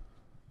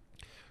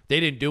 they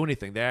didn't do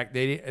anything.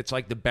 It's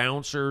like the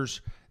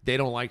bouncers, they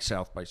don't like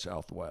South by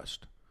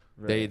Southwest.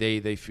 Right.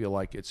 They feel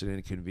like it's an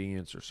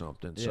inconvenience or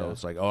something. So Yeah.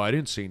 it's like, oh, I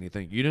didn't see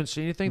anything. You didn't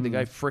see anything? The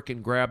guy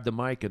freaking grabbed the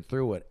mic and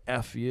threw it.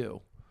 F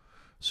you.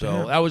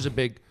 So that was a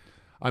big.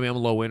 I mean, I'm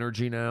low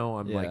energy now.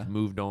 I'm Yeah. like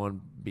moved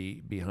on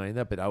behind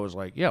that, but I was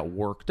like, yeah,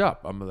 worked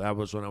up. That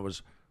was when I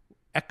was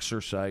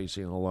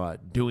exercising a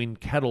lot, doing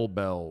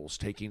kettlebells,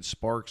 taking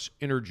Sparks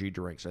energy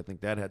drinks. I think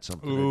that had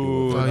something to do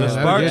Ooh, with Oh, it. yeah, the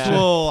that'll Sparks get you.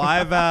 will.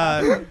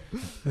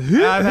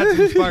 I've had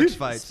some Sparks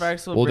fights.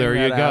 Sparks will Well, bring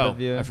there you that out go.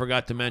 of you. I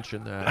forgot to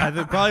mention that.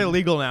 They're probably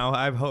illegal now.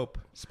 I hope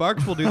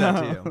Sparks will do that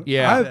to you.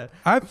 Yeah.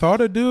 I thought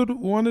a dude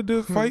wanted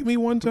to fight me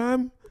one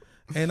time,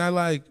 and I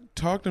like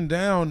talked him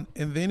down,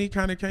 and then he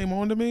kind of came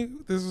on to me.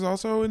 This is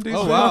also in DC.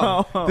 Oh,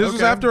 wow. This was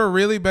Okay. after a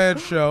really bad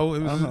show.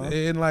 It was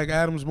in like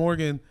Adams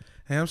Morgan,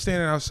 and I'm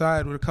standing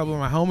outside with a couple of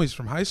my homies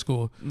from high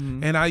school,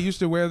 and I used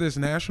to wear this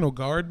National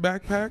Guard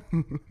backpack,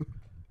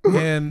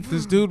 and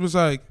this dude was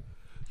like,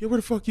 "Yo, where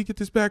the fuck you get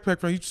this backpack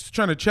from?" He's just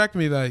trying to check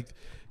me, like,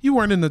 you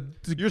weren't in the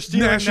You're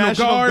stealing National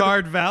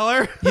Guard.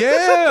 valor.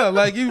 Yeah,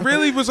 like he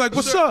really was like,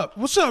 "What's up?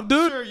 What's up,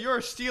 dude?" Sir,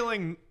 you're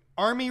stealing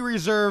Army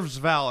Reserves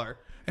valor.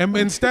 And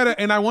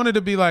and I wanted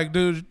to be like,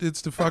 dude,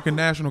 it's the fucking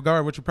National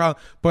Guard. What's your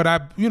problem? But I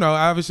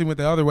obviously went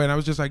the other way, and I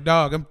was just like,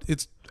 dog,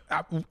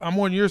 I'm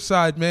on your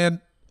side,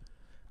 man.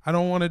 I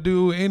don't want to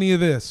do any of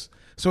this.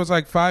 So it's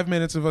like 5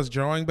 minutes of us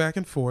drawing back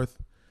and forth.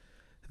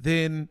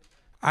 Then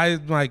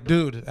I'm like,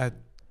 dude, I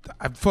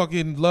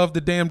fucking love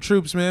the damn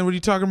troops, man. What are you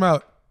talking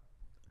about?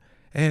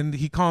 And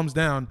he calms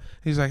down.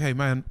 He's like, hey,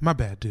 man, my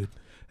bad, dude.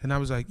 And I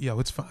was like, yo,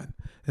 it's fine.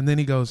 And then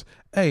he goes,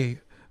 hey,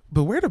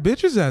 but where the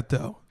bitches at,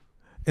 though?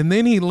 And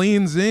then he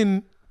leans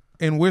in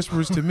and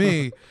whispers to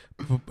me,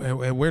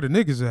 where the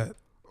niggas at?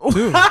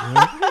 Dude,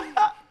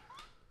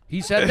 He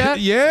said that?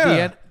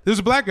 yeah. There's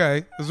a black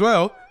guy as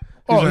well.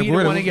 Oh, He's like, he didn't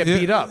 "Where want to the- get yeah."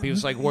 beat up. He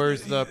was like,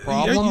 where's the Yeah,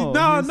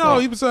 problem? no,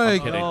 he was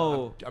like, Kidding.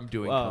 Oh. I'm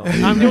doing Wow.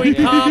 comedy. I'm doing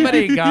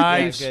comedy,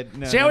 guys. Yeah, good.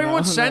 No, See how no,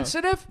 everyone's no.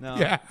 sensitive? No.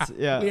 yeah,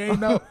 Yeah. we ain't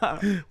know.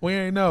 We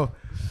ain't know.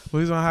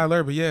 Well, he's on high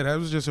alert, but yeah, that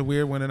was just a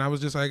weird one, and I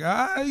was just like,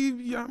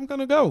 I'm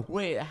gonna go.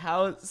 Wait,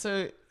 how?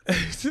 So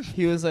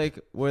he was like,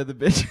 "Where the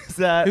bitches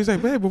at?" He was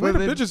like, babe, but where the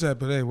But bitches at?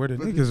 But hey, where the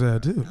niggas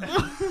at too?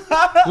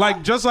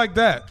 Like just like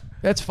that.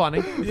 That's funny.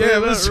 Yeah, it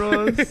that was.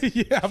 rules.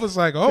 Yeah, I was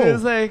like, He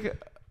was oh, like,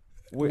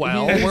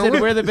 Well, he said,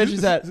 "Where the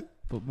bitches at?"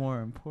 But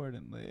more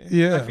importantly,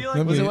 Yeah, I feel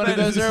like was it one of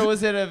Ben- those, or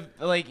was it of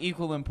like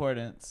equal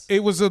importance?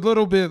 It was a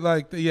little bit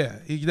like, yeah,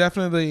 he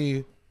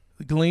definitely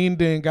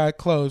leaned in, got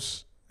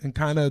close, and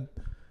kind of,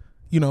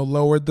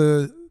 lowered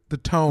the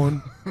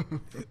tone.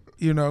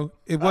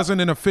 It wasn't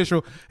an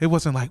official. It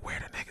wasn't like, where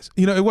the niggas.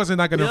 It wasn't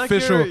like an I feel like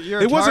official.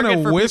 you're it wasn't a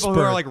target for whisper. people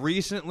who are like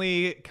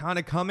recently kind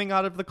of coming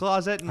out of the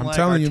closet and I'm like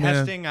telling are you, man.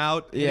 testing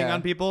out hitting Yeah.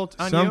 on people.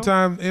 On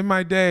Sometime in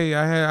my day,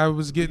 I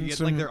was you, getting you get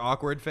some. like their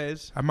awkward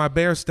phase. My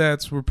bear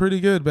stats were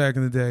pretty good back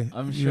in the day.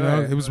 I'm You know,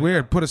 sure. it was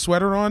weird. Put a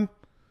sweater on,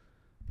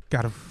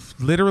 gotta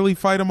literally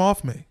fight them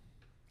off me.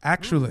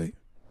 Actually,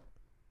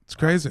 it's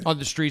crazy. On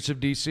the streets of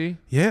DC?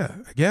 Yeah,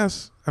 I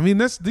guess. I mean,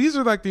 these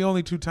are like the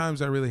only 2 times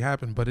that really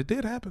happened, but it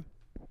did happen.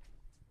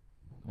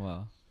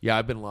 Wow. Yeah,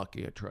 I've been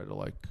lucky. I try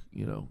to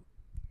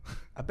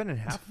I've been in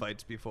half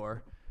fights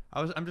before.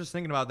 I'm just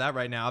thinking about that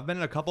right now. I've been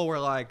in a couple where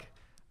like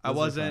I Those are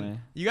wasn't. funny.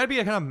 You gotta be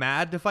kind of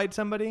mad to fight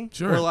somebody.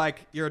 Sure. Or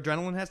like your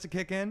adrenaline has to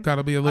kick in.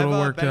 Gotta be a little I've,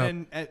 worked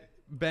been up.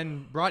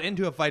 been brought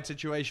into a fight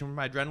situation where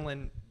my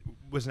adrenaline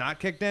was not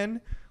kicked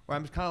in. Where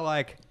I'm just kind of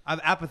like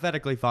I've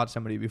apathetically fought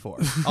somebody before.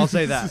 I'll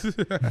say that.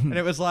 And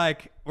it was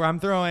like where I'm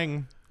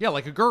throwing. Yeah,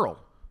 like a girl.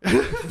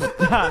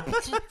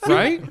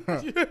 Right?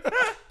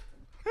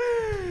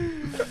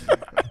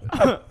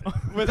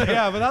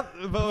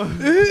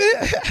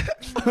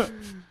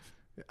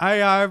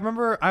 I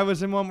remember I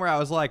was in one where I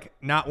was like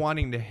not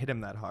wanting to hit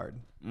him that hard,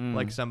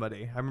 like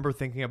somebody. I remember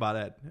thinking about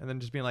it and then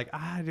just being like,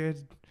 dude,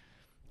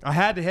 I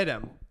had to hit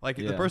him. Like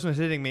if the Yeah. person was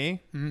hitting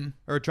me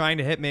or trying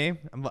to hit me,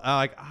 I'm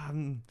like, I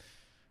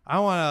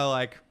don't want to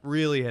like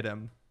really hit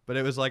him. But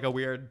it was like a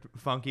weird,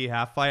 funky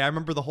half fight. I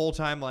remember the whole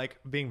time like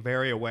being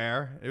very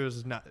aware. It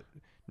was not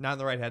in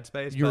the right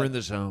headspace. You were but in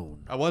the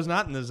zone. I was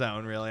not in the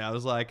zone really. I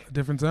was like,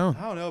 Different zone.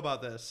 I don't know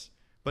about this,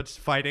 but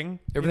fighting.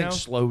 Everything you know?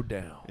 slowed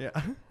down. Yeah,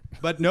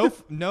 but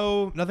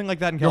nothing like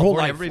that in Your whole California.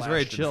 life Everybody's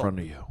very flashed in chill. front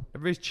of you.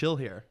 Everybody's chill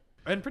here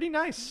and pretty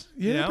nice.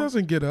 Yeah, you know? it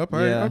doesn't get up. Yeah.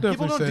 I'll People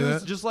definitely don't say do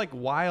that. just like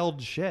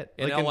wild shit.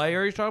 In Like LA,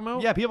 are you talking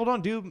about? Yeah, people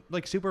don't do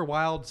like super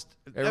wild.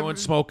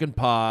 Everyone's smoking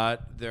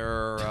pot.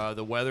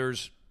 The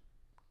weather's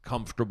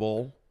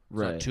comfortable. It's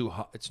Right. not too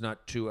hot. It's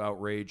not too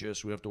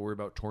outrageous. We have to worry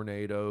about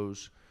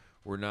tornadoes.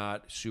 We're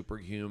not super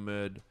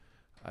humid.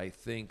 I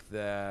think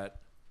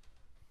that.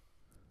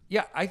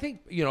 Yeah, I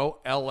think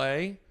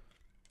LA.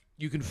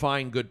 You can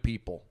find good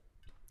people.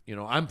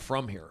 I'm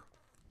from here.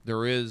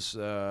 There is,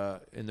 and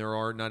there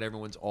are. Not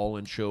everyone's all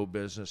in show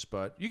business,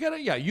 but you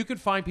can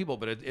find people,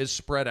 but it is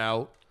spread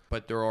out.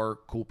 But there are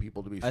cool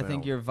people to be I found.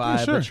 think your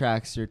vibe sure.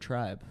 attracts your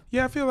tribe.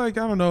 Yeah, I feel like,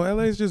 I don't know,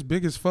 LA is just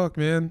big as fuck,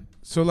 man.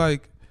 So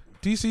like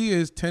DC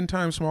is 10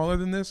 times smaller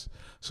than this.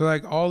 So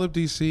like all of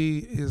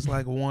DC is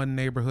like one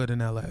neighborhood in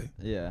LA.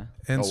 Yeah.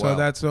 And Oh, so wow.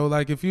 that's so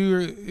like if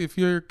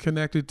you're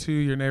connected to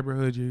your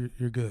neighborhood,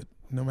 you're good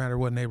no matter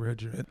what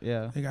neighborhood you're in.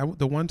 Yeah. Like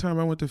the one time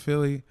I went to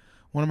Philly,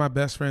 one of my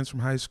best friends from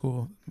high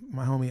school,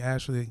 my homie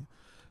Ashley,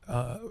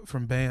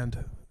 from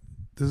band.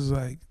 This is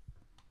like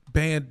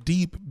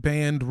deep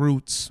band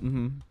roots.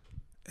 Mm-hmm.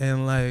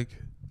 And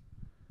like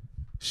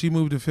she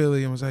moved to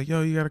Philly and was like,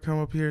 yo, you gotta come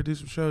up here, do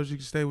some shows, you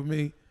can stay with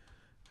me.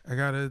 I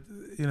got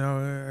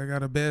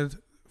a bed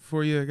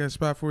for you, I got a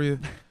spot for you.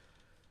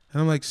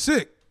 And I'm like,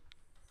 sick.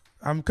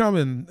 I'm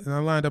coming. And I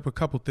lined up a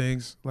couple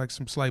things, like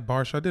some slight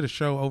bar show. I did a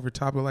show over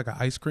top of like an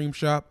ice cream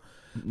shop.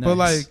 But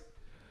like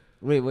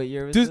wait, what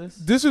year was this?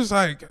 this was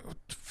like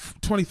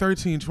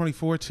 2013,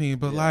 2014.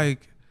 But Yeah.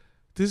 like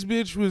this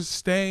bitch was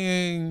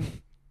staying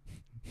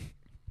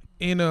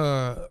in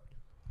an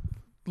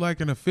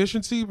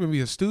efficiency, maybe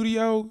a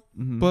studio,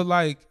 Mhm. but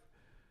like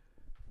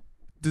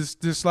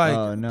this like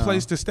Oh, no.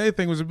 place to stay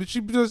thing was. But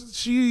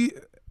she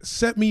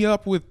set me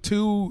up with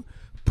 2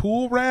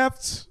 pool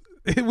rafts.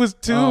 It was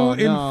 2 Oh,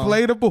 no.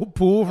 inflatable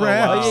pool wow.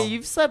 rafts. Oh yeah,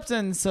 you've slept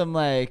in some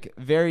like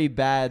very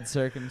bad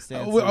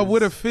circumstances. I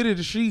would have fitted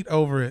a sheet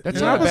over it. That's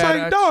and not I was bad.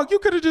 like, dog, you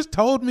could have just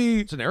told me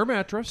it's an air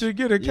mattress. to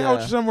get a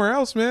couch Yeah. somewhere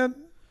else, man.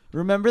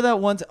 Remember that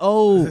once?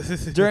 Oh,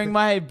 during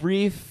my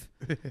brief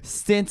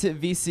stint at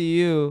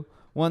VCU,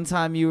 one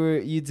time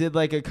you did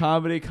like a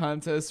comedy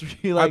contest where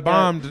you like I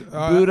bombed.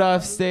 got booed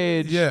off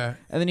stage. Yeah.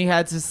 And then you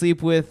had to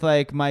sleep with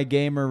like my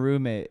gamer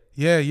roommate.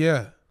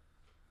 Yeah.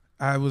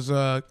 I was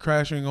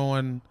crashing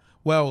on.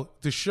 Well,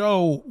 the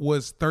show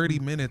was 30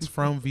 minutes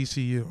from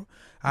VCU.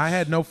 I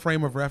had no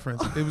frame of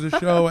reference. It was a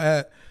show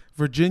at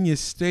Virginia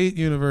State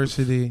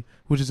University,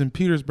 which is in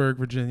Petersburg,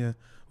 Virginia,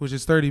 which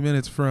is 30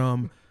 minutes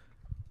from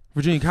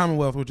Virginia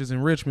Commonwealth, which is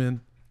in Richmond.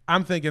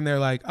 I'm thinking they're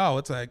like, oh,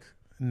 it's like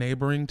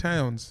neighboring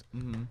towns.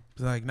 Mm-hmm.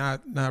 It's like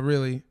not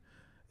really.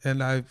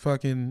 And I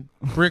fucking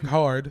brick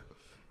hard,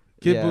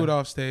 get Yeah. booed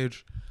off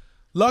stage.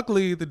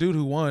 Luckily, the dude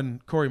who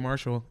won, Corey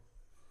Marshall,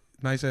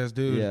 nice ass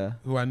dude, Yeah.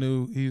 who I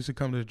knew, he used to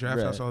come to the draft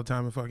Right. house all the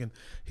time, and fucking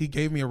he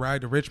gave me a ride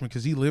to Richmond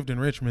because he lived in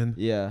Richmond.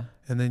 Yeah.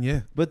 And then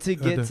yeah, But to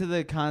get the- to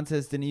the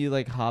contest, didn't you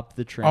like hop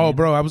the train? oh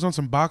bro, I was on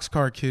some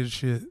boxcar kid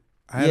shit.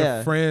 I had Yeah.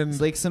 a friend. It's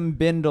like some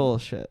Bindle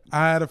shit.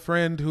 I had a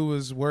friend who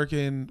was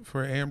working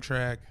for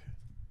Amtrak,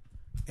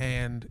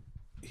 and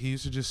he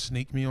used to just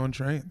sneak me on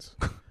trains.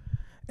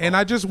 And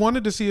I just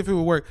wanted to see if it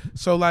would work.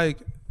 So like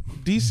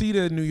DC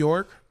to New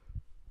York,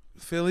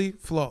 Philly,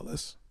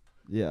 flawless.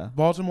 Yeah.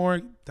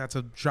 Baltimore, that's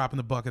a drop in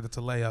the bucket. That's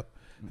a layup.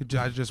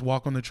 I just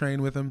walk on the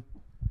train with him.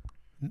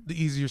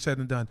 Easier said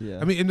than done. Yeah.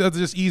 I mean, it's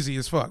just easy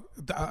as fuck.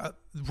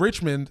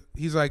 Richmond,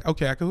 he's like,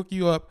 okay, I can hook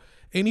you up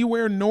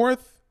anywhere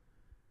north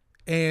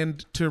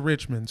and to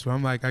Richmond. So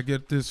I'm like, I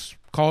get this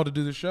call to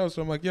do the show.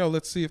 So I'm like, yo,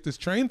 let's see if this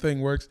train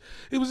thing works.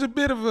 It was a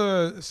bit of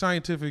a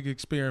scientific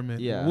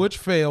experiment, which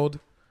failed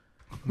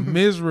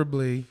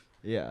miserably.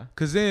 Yeah.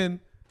 Because then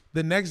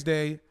the next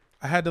day,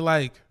 I had to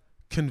like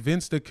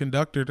convince the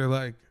conductor to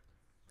like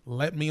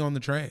let me on the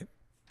train.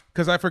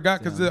 Because I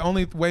forgot, because the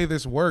only way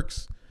this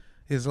works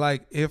is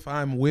like if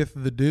I'm with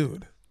the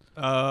dude.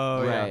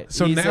 Oh, yeah. Right.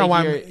 So He's now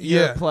like, I'm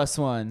you're a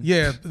 +1.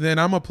 Yeah, then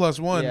I'm a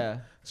 +1. Yeah.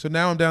 So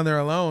now I'm down there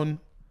alone,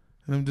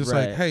 and I'm just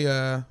like, Right.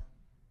 hey,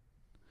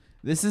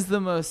 This is the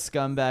most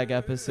scumbag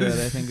episode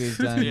I think we've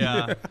done.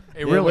 Yeah.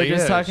 It really we're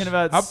just is. talking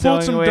about I pulled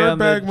stowing some away on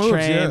the dirtbag moves,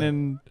 train yeah.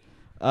 and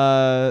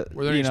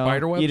Were there any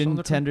spider webs eating on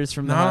the train? tenders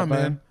from the nah, hot bar.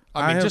 man.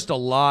 I mean, have- just a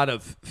lot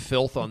of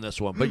filth on this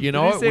one. But you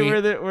know Did what?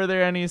 you say were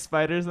there any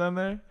spiders on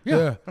there?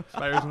 Yeah.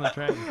 Spiders on the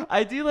train.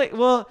 I do like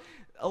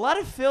a lot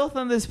of filth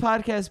on this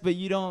podcast, but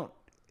you don't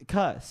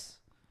cuss.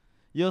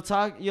 You'll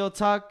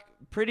talk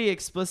pretty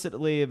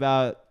explicitly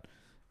about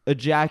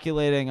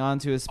ejaculating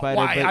onto a spider.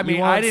 Why? But I mean,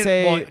 you won't I didn't.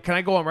 say. Well, can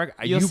I go on record?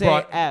 You'll You say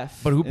brought,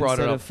 F, but who brought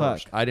it instead up of fuck.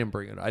 first? I didn't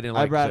bring it. I didn't.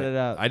 I Like brought say, it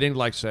up. I didn't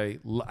like say.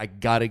 I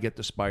got to get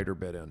the spider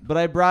bit in. But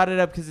I brought it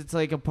up because it's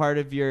like a part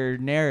of your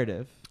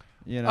narrative.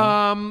 You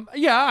know.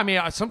 Yeah. I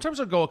mean, sometimes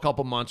I'll go a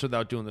couple months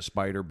without doing the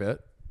spider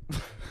bit.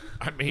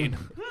 I mean,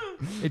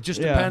 it just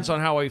Yeah. depends on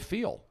how I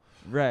feel.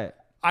 Right.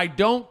 I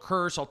don't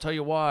curse. I'll tell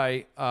you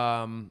why.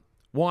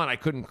 One, I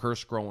couldn't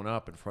curse growing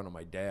up in front of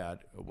my dad.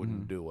 I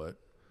wouldn't do it.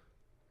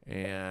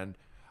 And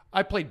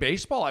I played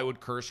baseball. I would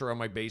curse around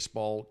my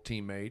baseball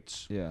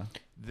teammates. Yeah.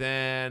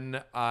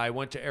 Then I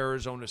went to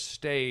Arizona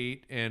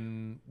State,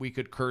 and we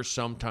could curse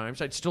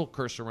sometimes. I'd still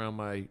curse around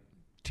my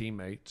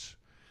teammates.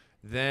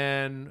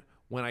 Then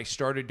when I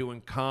started doing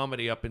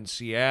comedy up in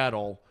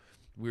Seattle,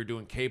 we were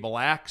doing cable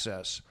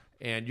access,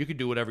 and you could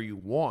do whatever you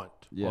want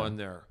on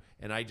there.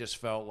 And I just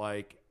felt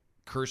like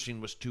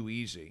cursing was too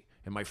easy.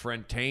 And my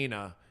friend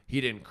Tana,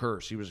 he didn't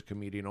curse. He was a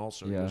comedian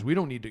also. He goes, you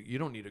don't need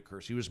to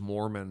curse. He was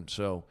Mormon,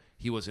 so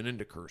he wasn't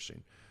into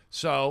cursing.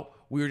 So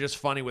we were just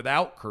funny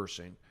without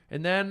cursing.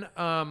 And then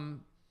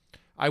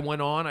I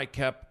went on. I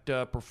kept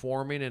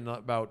performing. And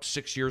about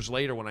 6 years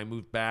later, when I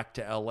moved back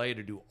to L.A.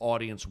 to do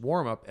audience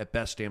warm-up at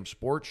Best Damn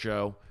Sports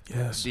Show,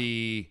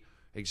 the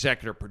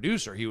executive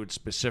producer, he would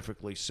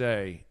specifically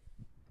say,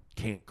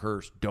 can't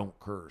curse, don't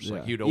curse. Yeah.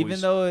 Like you'd always, Even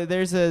though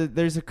there's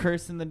a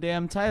curse in the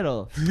damn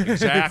title.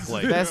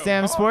 exactly. Best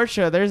Damn Sports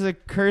Show. There's a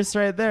curse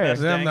right there.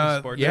 Best Them, Dang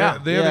sports. yeah.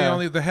 They're the Yeah.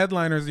 only. The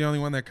headliner's the only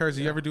one that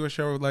curses. You ever do a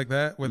show like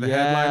that where the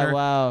Yeah, headliner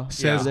wow.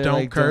 says They're don't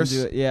like, curse?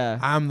 do it. Yeah.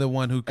 I'm the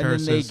one who And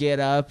curses. then they get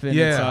up and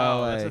Yeah. it's all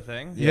Oh, like, that's a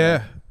thing?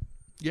 yeah.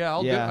 Yeah,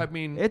 I'll do. I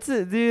mean,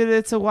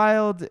 it's a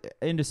wild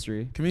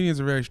industry.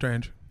 Comedians are very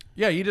strange.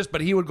 yeah,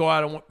 but he would go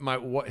out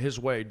on his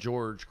way.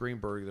 George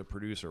Greenberg, the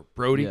producer,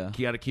 Brody, Yeah.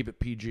 he had to keep it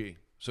PG.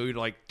 So he'd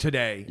like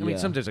today. I mean, Yeah.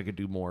 sometimes I could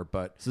do more,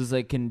 but So it's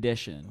like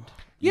conditioned.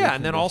 yeah.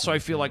 And then also, I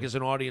feel like as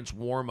an audience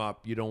warm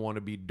up, you don't want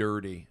to be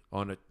dirty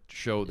on a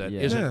show that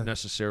Yeah. not Yeah.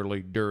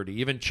 necessarily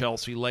dirty. Even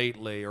Chelsea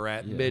Lately or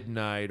At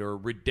Midnight or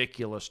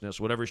Ridiculousness,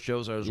 whatever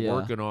shows I was Yeah.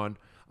 working on,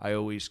 I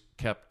always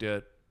kept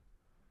it,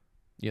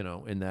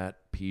 in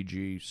that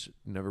PG.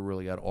 Never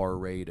really got R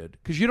rated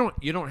because you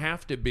don't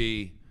have to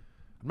be.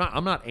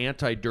 I'm not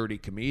anti dirty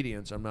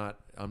comedians. I'm not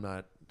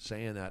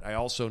saying that. I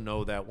also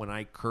know that when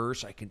I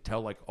curse, I can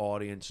tell like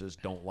audiences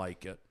don't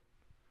like it,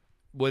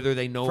 whether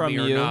they know From me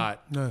or you?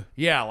 not. No.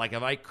 Yeah, like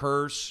if I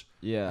curse,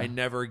 Yeah. I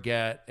never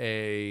get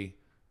a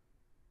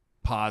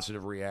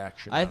positive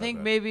reaction. I out think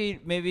of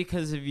it. maybe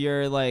because of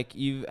your like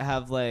you've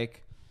got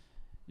like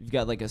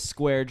a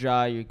square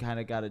jaw, you kind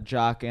of got a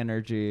jock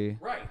energy.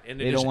 right, and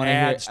They it just don't wanna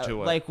adds hear,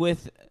 to it.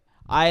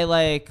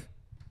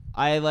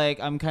 Like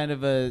I'm kind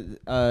of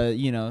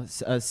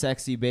a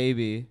sexy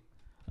baby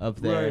up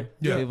there. Right.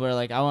 Yeah. People are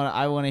like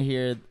I want to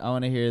hear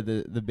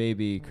the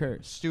baby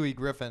curse. Stewie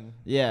Griffin.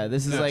 Yeah,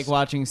 this is Yes. like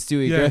watching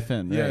Stewie Yeah.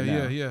 Griffin Yeah, right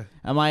now. yeah.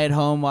 Am I at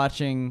home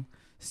watching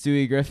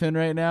Stewie Griffin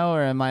right now,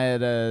 or am I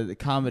at a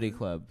comedy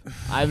club?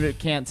 I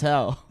can't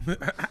tell.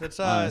 That's that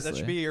Honestly.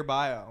 should be your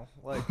bio,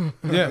 like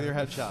Yeah. with your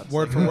headshots.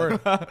 Word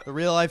Like, for word. the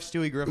real life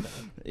Stewie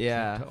Griffin.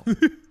 Yeah.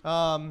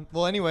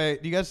 Well, anyway,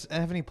 do you guys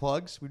have any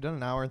plugs? We've done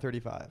an hour and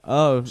 35.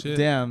 Oh, Shit.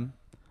 damn.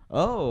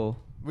 Oh.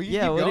 We can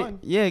Yeah, keep what do going.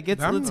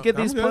 let's get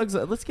I'm these good. plugs.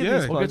 Let's get Yeah.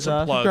 these We'll get plugs some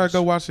off. plugs. Gotta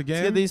go watch the Let's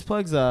game. get these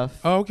plugs off.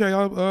 Oh, okay.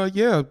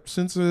 Yeah.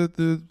 Since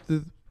the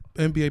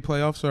NBA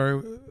playoffs are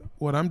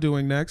what I'm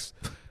doing next,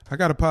 I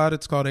got a pod.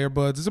 It's called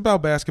Airbuds. It's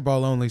about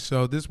basketball only.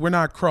 So we're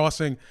not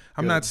crossing.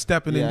 I'm not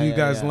stepping into you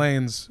guys'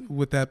 lanes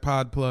with that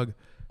pod plug.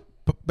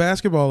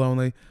 Basketball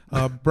only.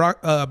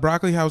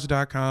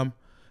 Broccolihouse.com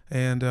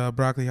and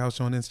Broccoli House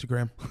on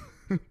Instagram.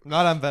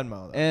 Not on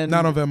Venmo, though. And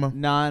Not on Venmo.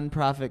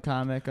 Non-profit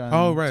comic on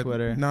Oh, right.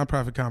 Twitter.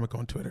 Nonprofit comic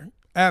on Twitter.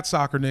 At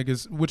Soccer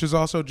Niggas, which is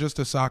also just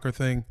a soccer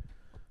thing.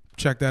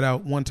 check that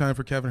out. One time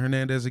for Kevin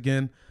Hernandez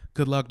again.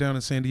 Good luck down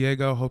in San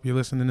Diego. Hope you're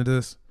listening to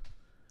this.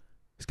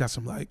 He's got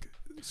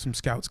some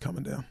scouts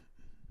coming down.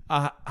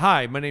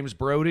 Hi, my name is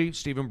Brody,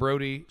 Stephen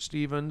Brody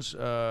Stevens.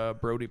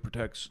 Brody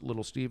protects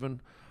little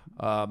Stephen.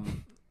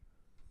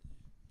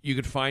 You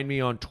could find me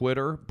on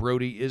Twitter.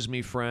 Brody is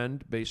me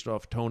friend, based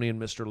off Tony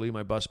and Mr. Lee,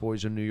 my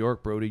busboys in New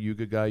York. Brody, you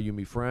good guy, you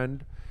me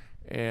friend.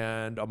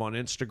 And I'm on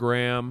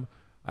Instagram.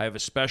 I have a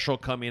special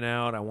coming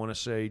out, I want to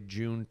say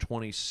June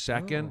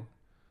 22nd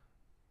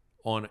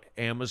on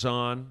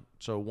Amazon.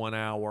 So 1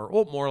 hour,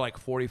 more like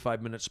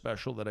 45-minute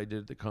special that I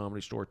did at the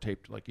Comedy Store,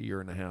 taped like a year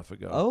and a half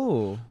ago.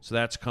 Oh. So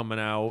that's coming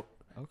out.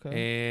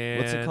 Okay. And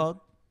what's it called?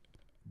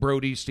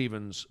 Brody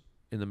Stevens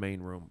in the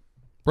main room.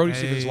 Brody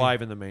Stevens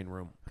live in the main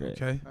room. Great.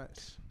 Okay.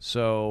 Nice.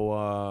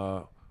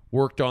 So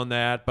worked on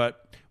that.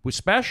 But with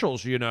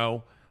specials,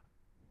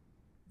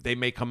 they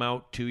may come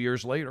out 2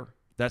 years later.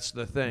 That's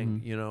the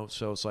thing,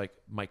 So it's like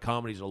my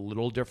comedy's a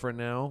little different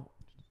now.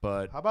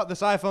 But How about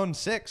this iPhone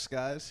 6,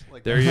 guys?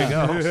 Like, there you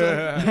go.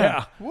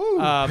 Yeah. Woo.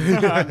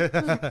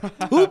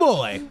 Oh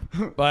boy.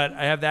 But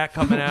I have that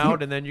coming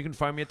out, and then you can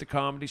find me at the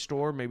Comedy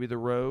Store, maybe The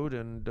Road,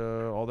 and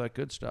all that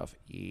good stuff.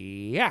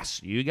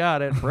 Yes, you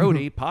got it.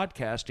 Brody,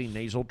 podcasting,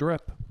 nasal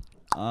drip.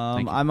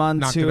 I'm on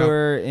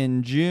tour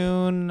in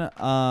June.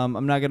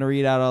 I'm not gonna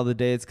read out all the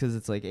dates because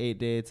it's like 8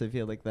 dates. I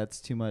feel like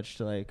that's too much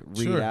to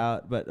read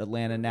out. But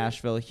Atlanta,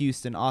 Nashville,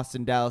 Houston,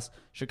 Austin, Dallas,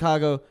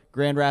 Chicago,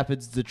 Grand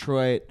Rapids,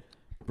 Detroit.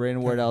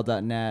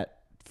 BrandonWardell.net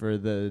for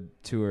the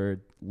tour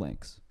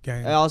links.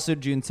 Gang. Also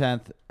June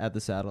 10th at the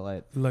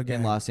Satellite in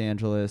Gang. Los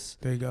Angeles.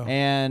 There you go.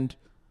 And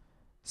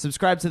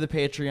subscribe to the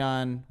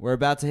Patreon. We're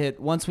about to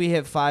once we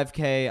hit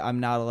 5K, I'm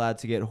not allowed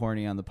to get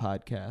horny on the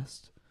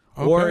podcast.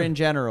 Okay. Or in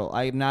general,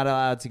 I'm not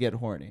allowed to get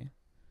horny.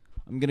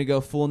 I'm going to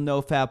go full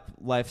no-fap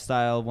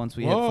lifestyle once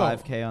we hit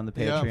 5K on the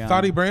Patreon.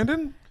 Thoughty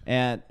Brandon?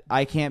 And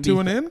I can't To be...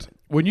 an end?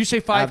 When you say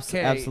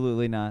 5K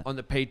absolutely not. on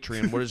the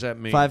Patreon, what does that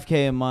mean?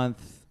 5K a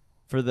month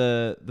for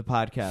the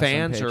podcast.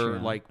 Fans on or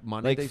Patreon. like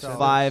money? Like they sell?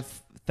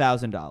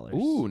 $5,000.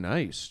 Ooh,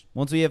 nice.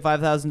 Once we hit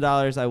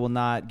 $5,000, I will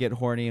not get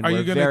horny, and Are we're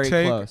you gonna very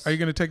take? close. Are you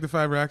gonna take the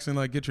 5 racks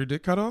and get your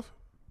dick cut off?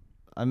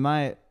 I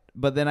might,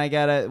 but then I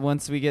gotta.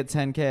 Once we get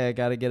 10K, I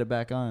gotta get it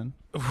back on.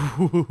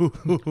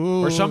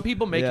 Are some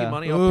people making Yeah.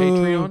 money on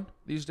Patreon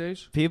these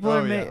days? People Oh,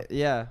 are yeah.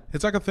 yeah,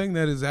 It's like a thing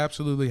that is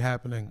absolutely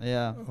happening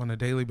yeah. on a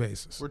daily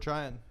basis. We're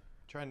trying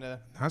to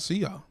I see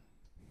y'all.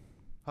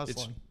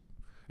 hustling.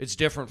 It's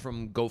different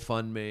from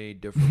GoFundMe,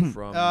 different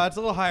from... It's a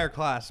little higher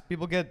class.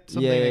 People get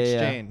something in Yeah.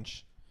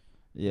 exchange.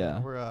 Yeah.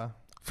 We're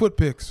Foot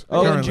pics. Oh,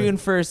 and currently. June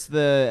 1st,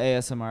 the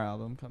ASMR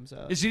album comes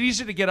out. Is it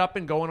easy to get up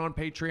and going on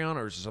Patreon,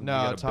 or is it something you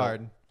no, gotta it's build?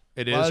 hard.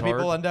 It A is lot of hard?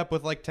 people end up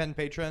with 10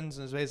 patrons,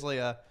 and it's basically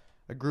a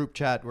group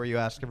chat where you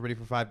ask everybody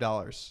for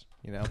 $5.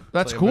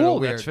 That's It's cool. a little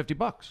weird. That's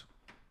 $50.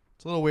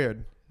 It's a little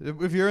weird.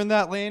 If you're in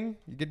that lane,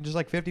 you get just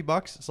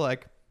 $50. It's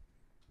like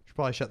you should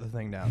probably shut the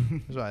thing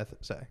down. Is what I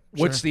say.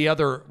 What's the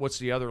other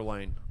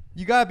lane?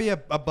 You gotta be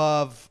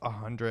above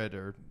 100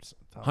 or something.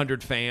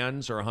 100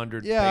 fans or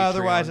 100 Yeah,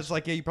 otherwise Patreons? it's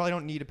like you probably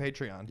don't need a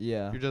Patreon.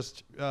 Yeah. You're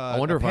just I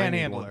wonder a if I need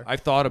panhandler. one.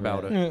 I've thought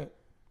about Right. it.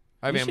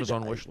 I have You should-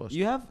 Amazon wish list.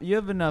 You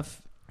have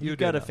enough. You You've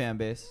do got a enough. fan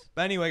base.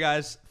 But anyway,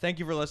 guys, thank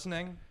you for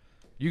listening.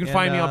 You can And,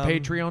 find me on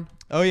Patreon.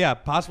 Oh yeah,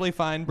 possibly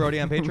find Brody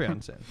on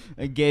Patreon soon.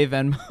 A gay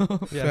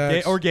Venmo. Yeah,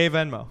 Facts. or gay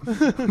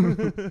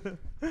Venmo.